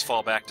I can always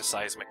fall back to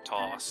Seismic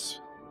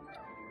Toss.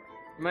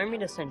 Remind me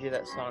to send you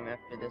that song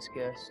after this,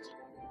 Ghost.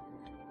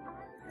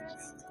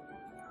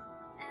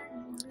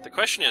 The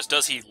question is,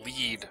 does he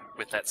lead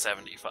with that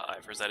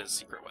 75, or is that his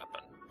secret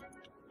weapon?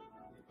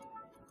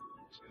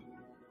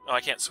 Oh,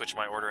 I can't switch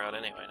my order out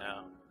anyway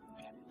now.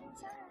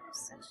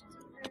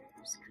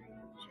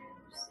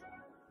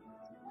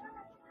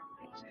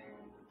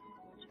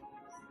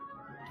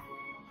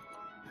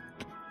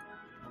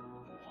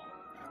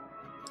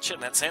 Shit,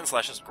 and that Sand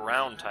Slash is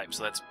ground type,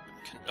 so that's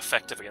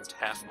effective against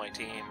half my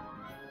team.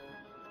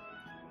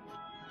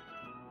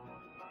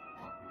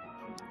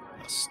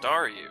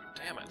 Star you,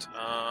 damn it.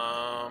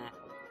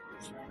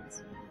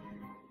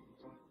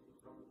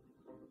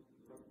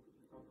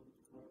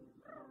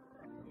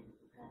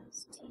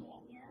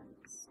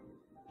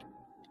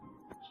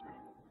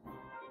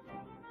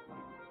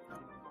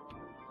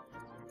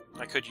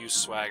 I could use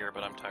Swagger,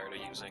 but I'm tired of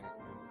using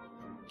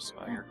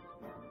Swagger.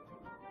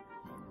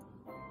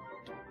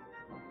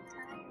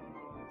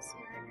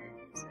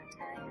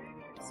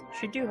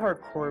 Should do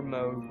hardcore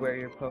mode where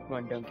your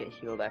Pokemon don't get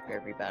healed after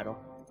every battle.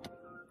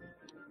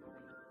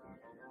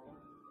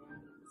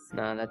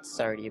 No, that's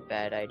already a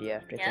bad idea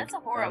after Yeah, that's a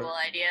thinking about horrible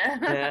idea.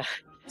 it. Yeah.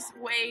 There's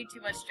way too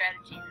much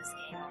strategy in this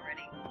game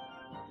already.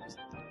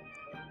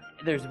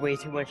 There's way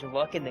too much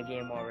luck in the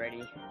game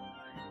already.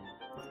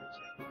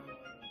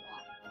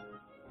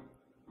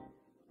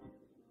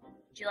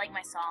 Do you like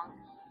my song?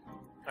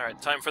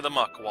 Alright, time for the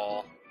Muck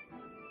Wall.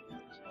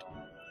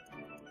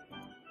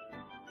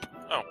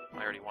 Oh,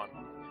 I already won.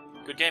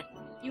 Good game.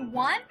 You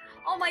won?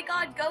 Oh my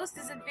god, Ghost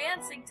is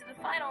advancing to the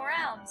final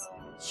rounds.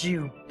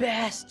 You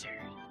bastard!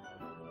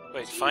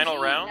 Wait, GG, final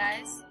round?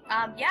 guys.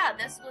 Yeah,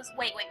 this was...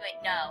 Wait,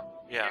 no.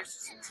 Yeah.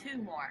 There's 2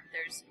 more.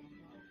 There's...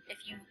 If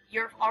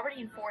you're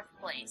already in 4th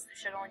place, there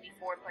should only be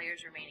 4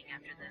 players remaining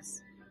after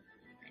this.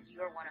 And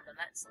you are one of them.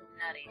 That's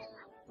nutty.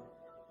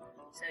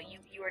 So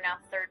you are now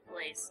 3rd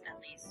place,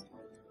 at least.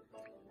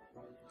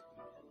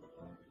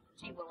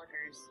 Gee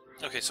willikers.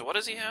 Okay, so what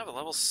does he have? A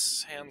level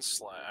Sand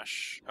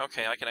Slash.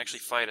 Okay, I can actually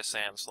fight a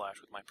Sand Slash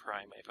with my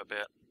Primeape a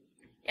bit.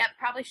 Yeah,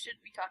 probably should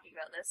be talking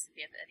about this if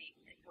you have any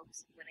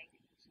hopes of winning.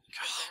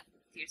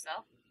 To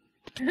yourself.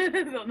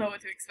 Don't know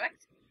what to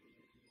expect.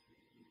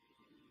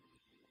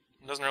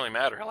 It doesn't really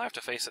matter. He'll have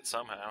to face it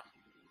somehow.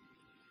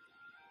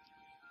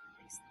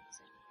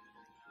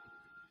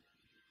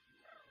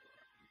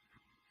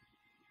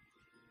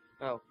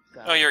 Oh,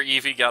 God. Oh, your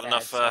Eevee got Sad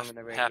enough song on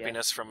the radio.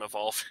 happiness from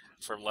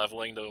from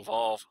leveling to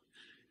evolve.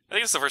 I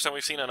think it's the first time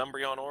we've seen an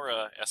Umbreon or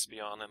a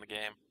Espeon in the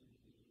game.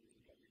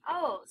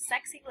 Oh,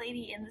 sexy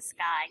lady in the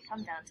sky,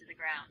 come down to the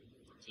ground.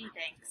 Gee,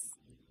 thanks.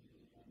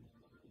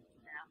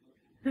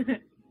 No.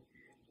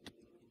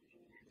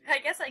 I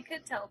guess I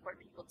could teleport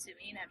people to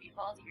me and have you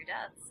fall to your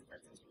deaths.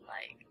 That's what you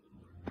like.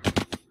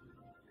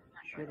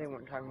 Sure they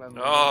weren't talking about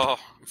me. Oh,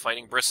 I'm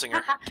fighting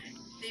Brissinger.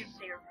 they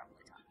were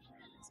probably talking about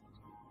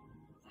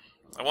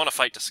it. I want to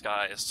fight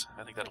Disguised.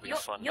 I think that'll be a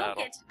fun you'll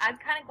battle. I'm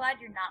kind of glad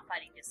you're not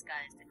fighting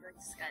Disguised. I feel like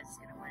Disguised is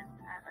going to win.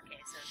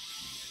 Okay, so...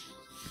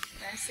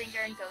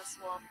 Rensinger and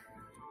GhostWolf.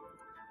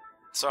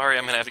 Sorry,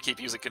 I'm going to have to keep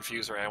using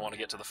Confuser. I want to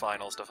get to the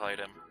finals to fight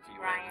him. If he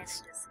Ryan in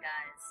wins.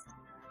 Disguise.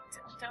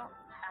 Don't...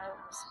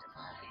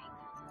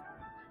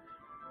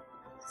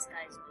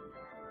 Disguise.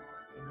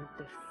 I need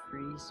to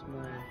freeze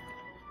my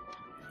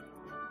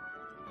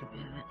pivot,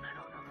 and I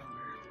don't know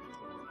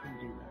where I can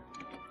do that.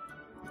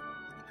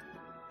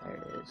 There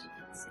it is.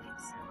 Let's see.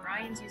 So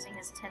Ryan's using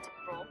his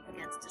Tentacruel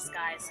against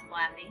Disguise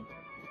Flappy.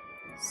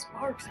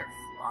 Sparks are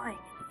flying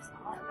in the It's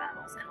a lot of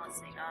battles. And let's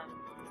see, on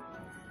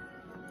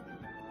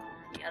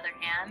the other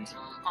hand,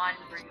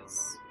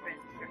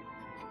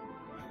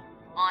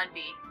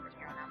 Onby, from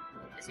here on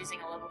out, is using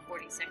a level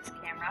 46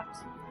 Camrupt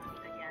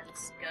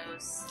against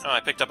Ghost. Oh, I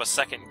picked up a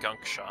second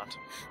gunk shot.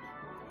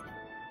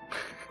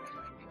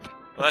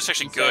 Well, that's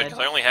actually good, because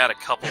I only had a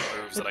couple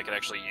moves that I could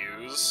actually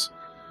use.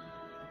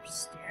 They're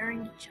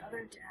staring each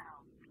other down.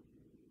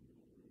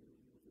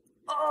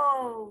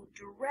 Oh,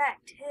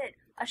 direct hit.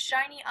 A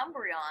shiny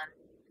Umbreon.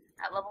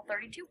 At level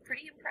 32,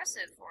 pretty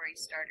impressive for a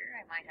starter,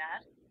 I might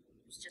add.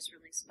 It was just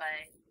released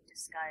by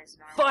Disguise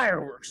Normal.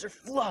 Fireworks are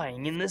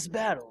flying in this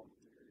battle.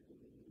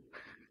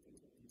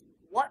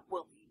 What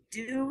will he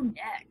do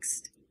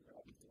next?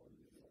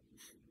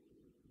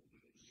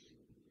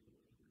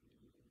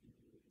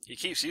 He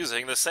keeps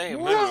using the same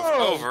Whoa, move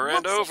over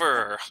and what's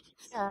over.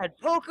 Sad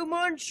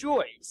Pokemon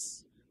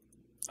choice.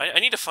 I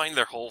need to find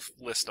their whole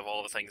list of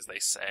all the things they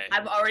say.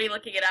 I'm already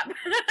looking it up.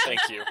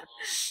 Thank you.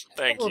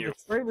 Thank What you. will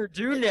the trainer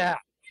do now?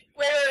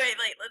 Wait.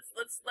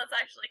 Let's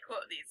actually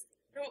quote these.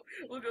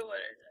 We'll go one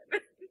at a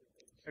time.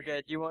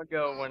 Okay, do you want to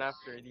go one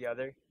after the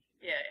other?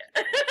 Yeah.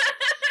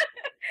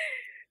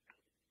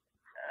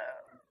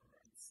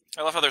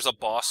 I love how there's a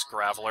boss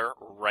Graveler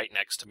right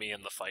next to me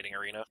in the fighting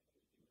arena.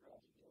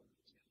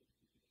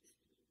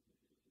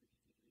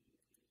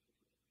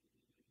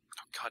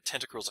 Oh god,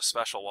 Tentacruel's a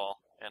special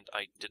wall, and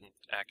I didn't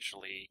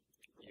actually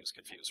use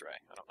Confuse Ray.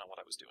 I don't know what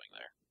I was doing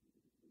there.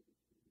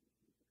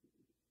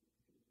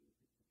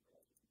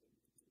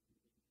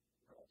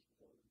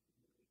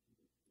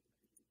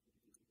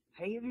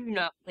 How have you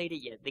not played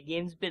it yet? The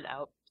game's been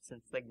out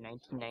since like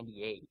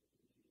 1998.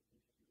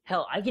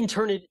 Hell, I can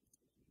turn it.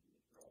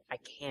 I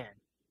can.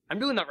 I'm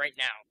doing that right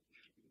now.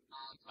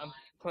 I'm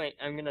playing.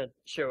 I'm gonna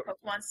show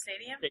Pokemon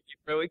Stadium? it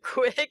really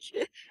quick.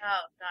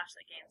 Oh gosh,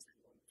 that game's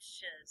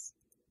shiz.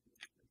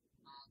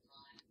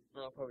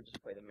 I'll probably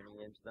just play the mini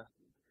games though.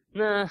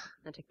 Nah,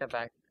 I take that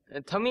back.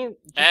 Tell me.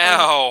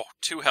 Ow!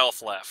 2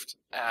 health left.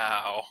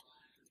 Ow.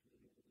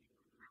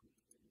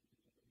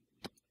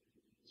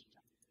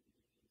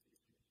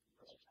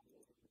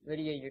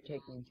 Lydia, you're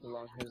taking too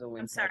long. Here's a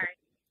win. I'm sorry.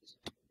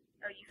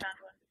 Oh, you found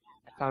one.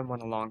 I found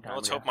one a long time Well,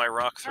 let's ago. hope my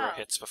rock throw Oh.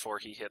 hits before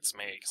he hits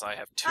me, because I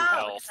have 2 Oh, look at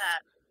health.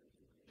 that.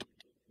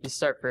 You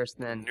start first,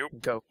 then Nope.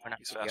 go one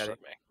He's after the faster other.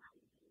 than me.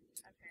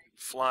 Okay.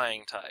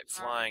 Flying type,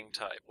 flying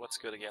type. What's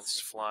good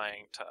against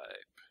flying type?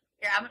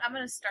 Here, I'm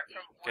gonna start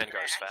from one that I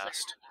Gengar's actually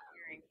fast.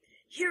 remember hearing.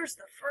 Here's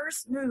the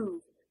first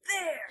move.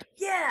 There.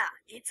 Yeah,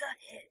 it's a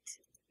hit.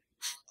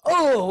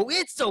 Oh,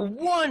 it's a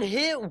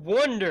one-hit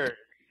wonder.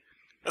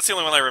 That's the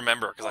only one I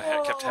remember, because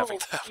I kept having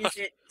Oh, that one. Is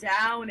it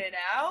down and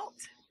out?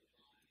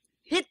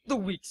 Hit the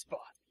weak spot.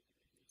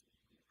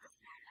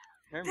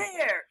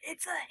 There,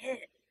 it's a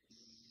hit.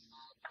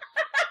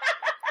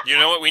 You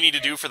know what we need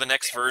to do for the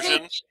next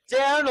version?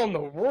 Down on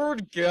the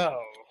word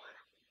go.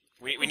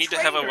 We The need to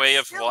have a trainer way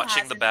of still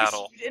watching the hasn't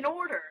battle issued an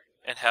order.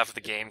 and have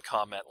the game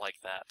comment like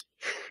that.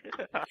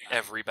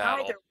 Every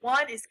battle. Neither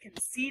one is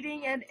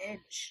conceding an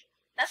inch.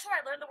 That's where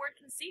I learned the word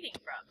conceding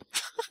from.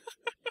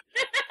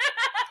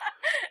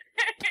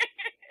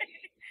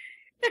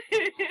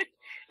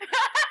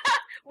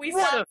 we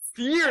What sound a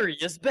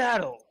furious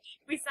battle.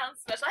 we sound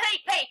special.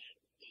 Hey,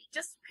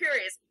 just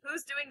curious.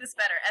 Who's doing this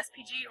better,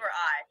 SPG or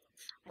I?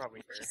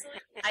 Probably her.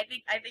 Seriously, I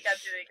think I'm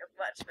doing a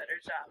much better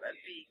job at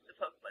being the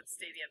Pokemon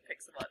Stadium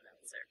Pixelmon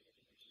announcer.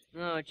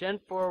 No, Gen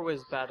 4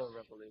 was Battle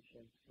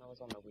Revolution. That was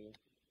on the Wii.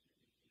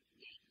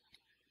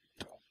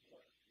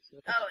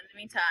 Oh, in the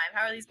meantime,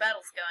 how are these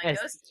battles going?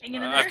 Yes. Ghost hanging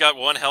in there? I've got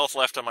 1 health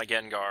left on my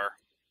Gengar.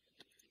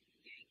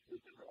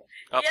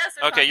 Oh, Yes,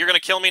 they're okay, fine. you're gonna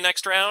kill me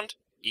next round?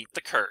 Eat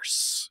the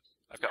curse.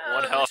 I've got No,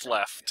 1 health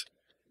left.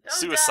 Don't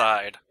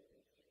Suicide.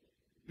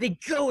 They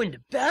go into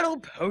battle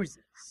poses.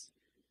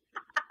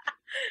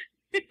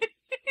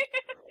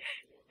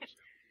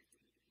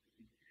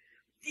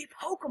 The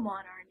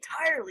Pokemon are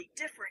entirely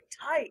different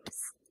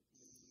types.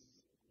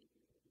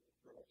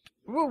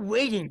 We're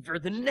waiting for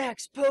the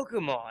next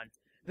Pokemon.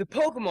 The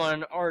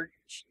Pokemon are.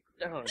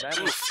 Oh, that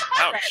was. Oof,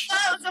 ouch.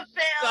 That was a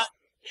fail.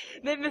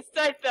 They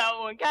mistyped that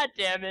one. God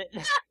damn it.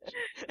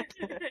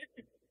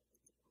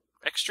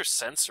 Extra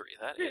sensory,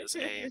 that is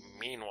a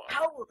mean one.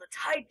 How will the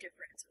type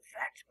difference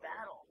affect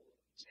battle?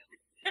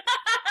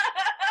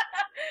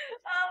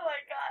 Oh my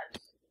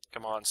gosh.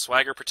 Come on,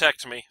 Swagger,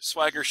 protect me.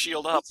 Swagger,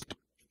 shield up.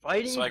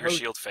 Fighting Swagger poses.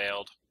 shield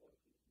failed.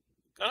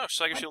 Oh no,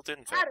 Swagger shield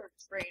didn't fail. Matter,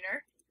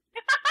 trainer.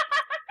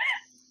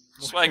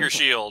 Swagger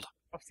shield.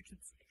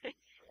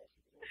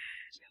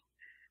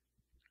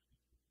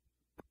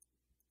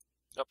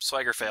 Oh,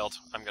 Swagger failed.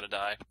 I'm gonna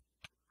die.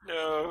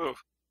 No.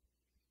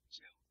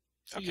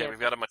 Okay, Yeah. we've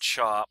got a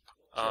Machop.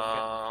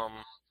 Sure,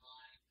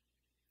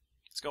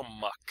 Let's go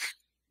Muck.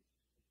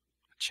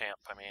 Champ,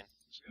 I mean.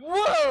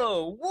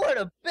 Whoa! What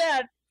a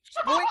bad.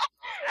 I'm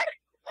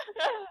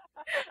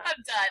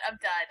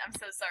done. I'm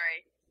so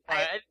sorry.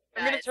 Alright,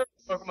 I'm gonna guys. turn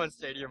Pokemon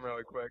Stadium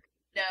really quick.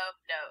 No,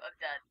 I'm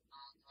done.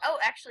 Oh,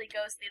 actually,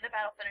 Ghost, the other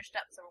battle finished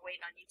up, so we're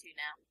waiting on you two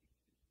now.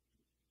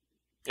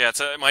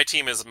 Yeah, my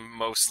team is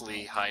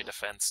mostly high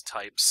defense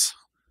types.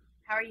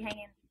 How are you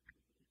hanging?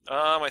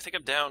 I think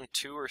I'm down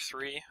 2 or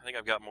 3. I think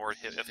I've got more of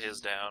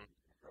his down.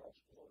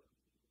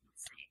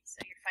 Let's see. So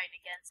you're fighting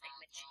against a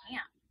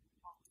Machamp.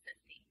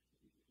 50.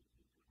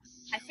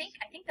 I think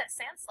that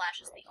Sand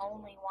Slash is the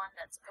only one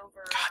that's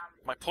over. God,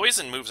 my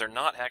poison moves are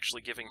not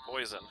actually giving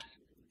poison.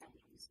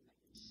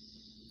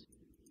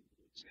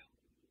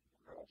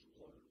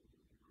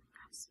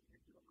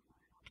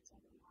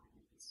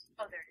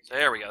 Oh, there it is.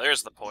 There we go.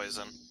 There's the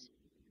poison.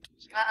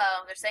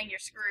 Uh-oh, they're saying you're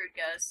screwed,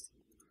 Ghost.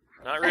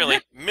 Not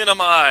really.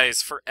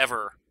 Minimize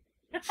forever.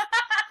 Gosh,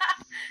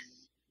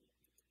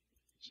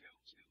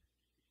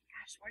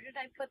 where did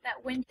I put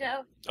that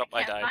window? Oh,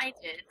 I can't died. find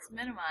it. It's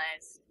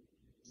minimized.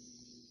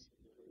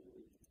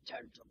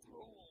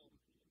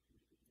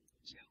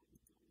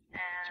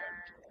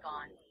 And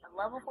gone. A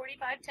level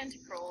 45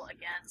 Tentacruel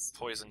against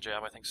Poison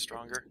jab, I think,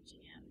 stronger.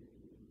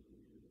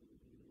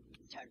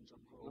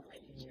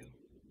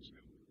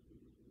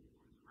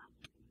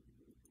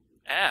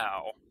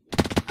 Ow.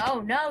 Oh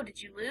no,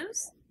 did you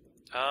lose?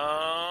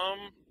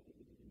 No,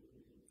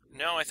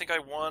 I think I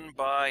won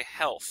by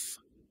health.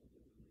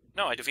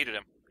 No, I defeated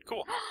him.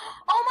 Cool.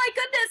 Oh my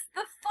goodness,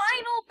 the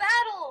final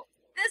battle!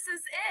 This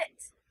is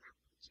it!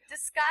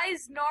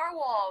 Disguised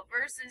Narwhal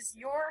versus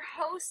your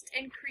host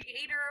and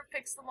creator of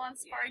Pixelmon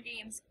Spar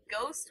Games,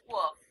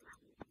 GhostWolf.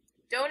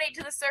 Donate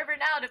to the server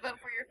now to vote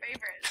for your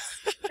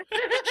favorites. $5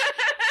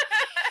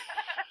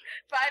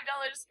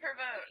 per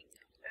vote.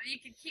 You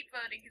can keep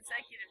voting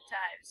consecutive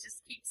times.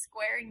 Just keep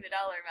squaring the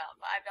dollar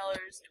amount. $5,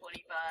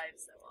 $25,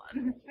 so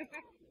on.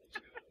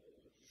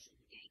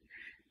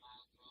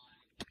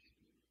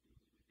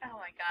 Oh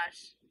my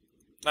gosh.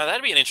 Now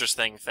that'd be an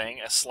interesting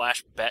thing, a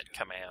 /bet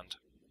command.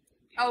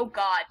 Oh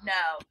god,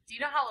 no. Do you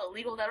know how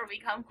illegal that'll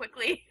become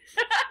quickly?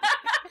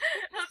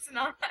 Let's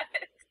not.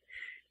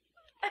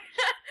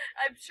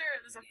 I'm sure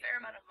there's a fair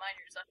amount of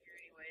miners up here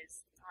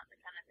anyways. Not the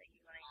kind of thing you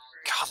want to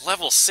encourage. God,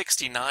 level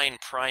 69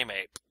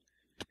 Primeape.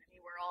 I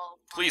mean, we're all...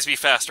 Please be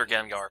faster,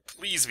 Gengar.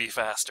 Please be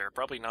faster.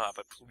 Probably not,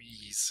 but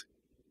please.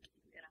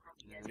 Gonna help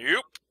you guys.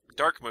 Nope.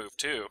 Dark move,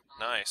 too.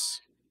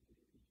 Nice.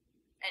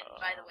 And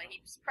by the way,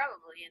 he's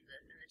probably in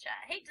the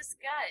chat. Hey,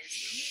 Disguise.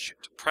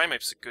 Shit.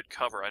 Primeape's a good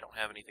cover. I don't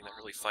have anything that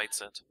really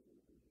fights it.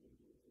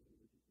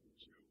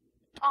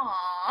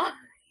 Aww.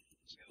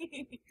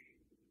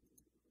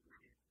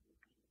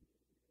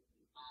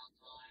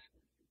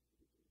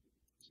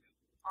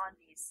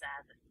 Anvi's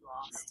sad that he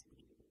lost.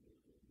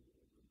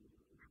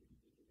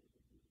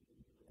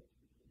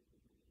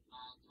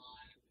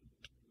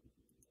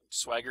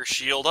 Swagger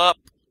shield up.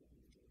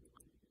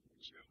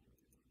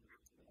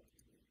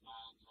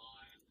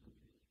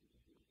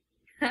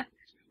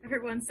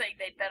 Everyone's saying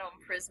they'd bet on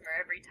Prismer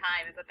every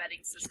time if a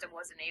betting system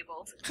was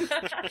enabled. Prismer,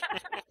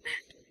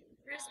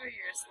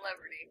 you're a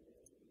celebrity.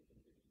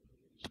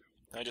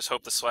 I just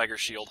hope the Swagger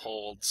shield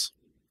holds.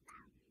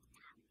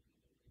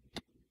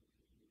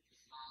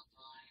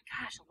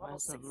 Gosh, a level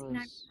 69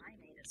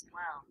 primate as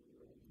well.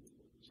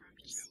 I'm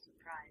just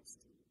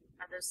surprised.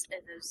 Are those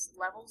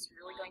levels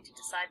really going to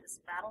decide this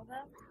battle,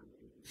 though?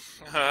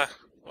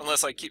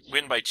 Unless I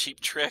win by cheap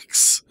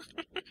tricks.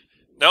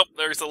 Nope,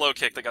 there's the low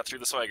kick that got through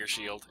the Swagger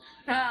shield.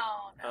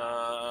 Oh,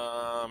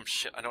 no.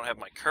 Shit, I don't have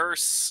my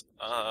curse.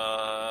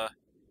 Let's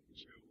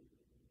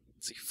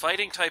see,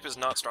 fighting type is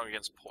not strong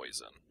against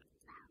poison.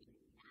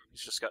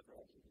 He's just got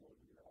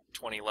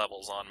 20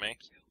 levels on me.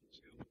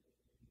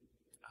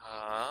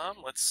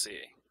 Let's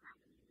see.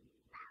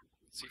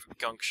 Let's see if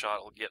Gunk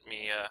Shot will get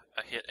me a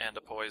hit and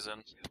a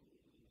poison.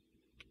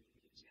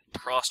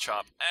 Cross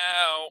Chop.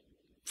 Ow!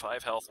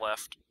 5 health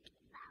left.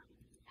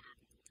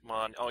 Come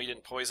on. Oh, you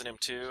didn't poison him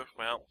too?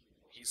 Well,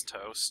 he's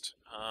toast.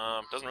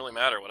 Doesn't really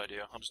matter what I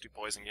do. I'll just do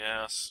poison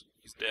gas.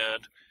 He's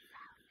dead.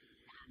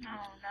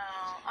 Oh no.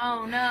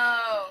 Oh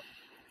no.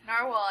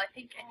 Narwhal, I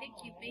think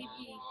you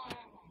maybe...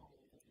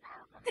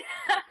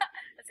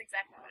 That's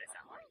exactly what it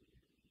sounded like.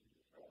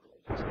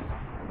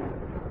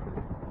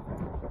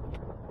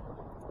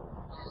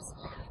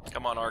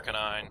 Come on,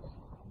 Arcanine.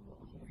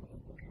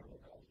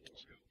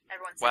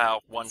 Everyone's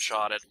Wow,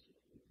 one-shotted.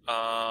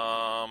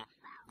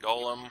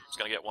 Golem is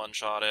gonna get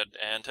one-shotted,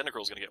 and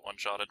Tentacruel's gonna get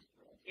one-shotted.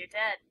 You're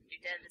dead.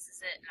 You're dead. This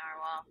is it,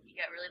 Narwhal. You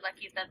got really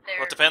lucky that there.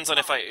 Well, it depends on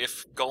if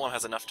Golem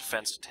has enough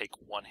defense to take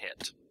one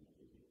hit.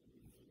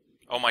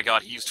 Oh my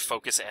god, he used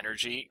Focus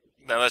Energy?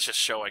 No, that's just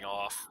showing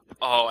off.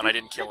 Oh, and I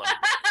didn't kill him.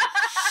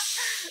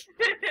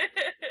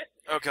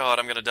 Oh god,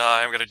 I'm gonna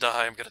die, I'm gonna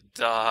die, I'm gonna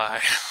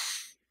die.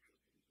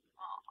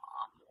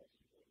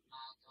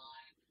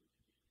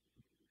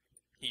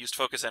 He used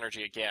Focus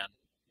Energy again.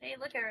 Hey,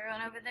 look,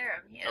 everyone over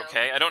there. I'm you.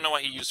 Okay, I don't know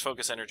why he used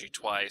Focus Energy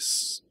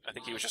twice. I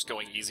think he was just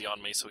going easy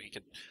on me so he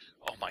could...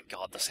 Oh my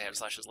god, the Sand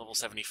Slash is level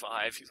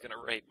 75. He's gonna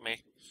rape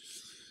me.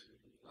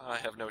 I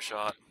have no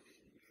shot.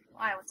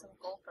 Why? What's on the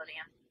gold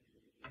podium?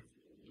 I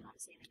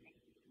don't see anything.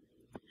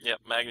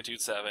 Yep,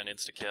 Magnitude 7,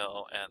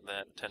 insta-kill, and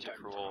then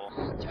Tentacruel.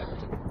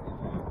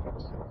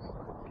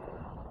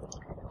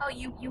 Oh,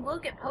 you will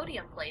get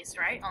podium placed,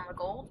 right? On the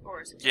gold?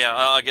 Or is it just... Yeah,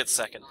 I'll get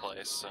second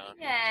place, so...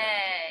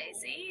 Yay!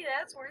 See?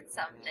 That's worth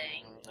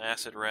something.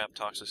 Acid Rap,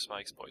 Toxic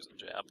Spikes, Poison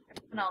Jab.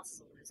 Everyone else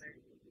is a loser.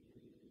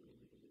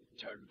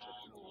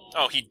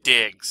 Oh, he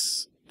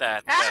digs.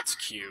 That's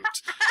cute.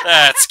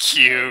 That's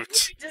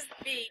cute. Just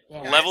be.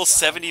 Yeah, Level that's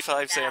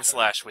 75 Sand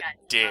Slash with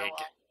dig.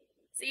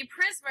 See,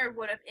 Prismer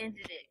would have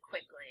ended it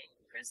quickly.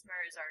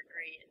 Prismers are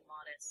great and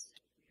modest.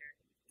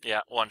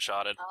 Yeah,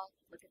 one-shotted. Oh,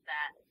 look at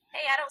that.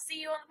 Hey, I don't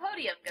see you on the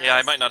podium, guys. Yeah,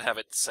 I might not have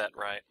it set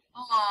right.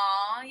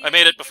 Aww. I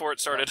made it before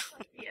it started.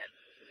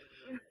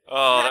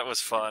 Oh, that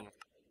was fun.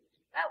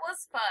 That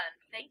was fun.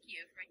 Thank you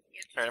for making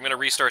it. Alright, I'm going to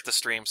restart the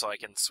stream so I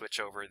can switch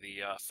over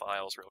the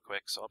files real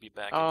quick, so I'll be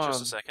back in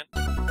just a second.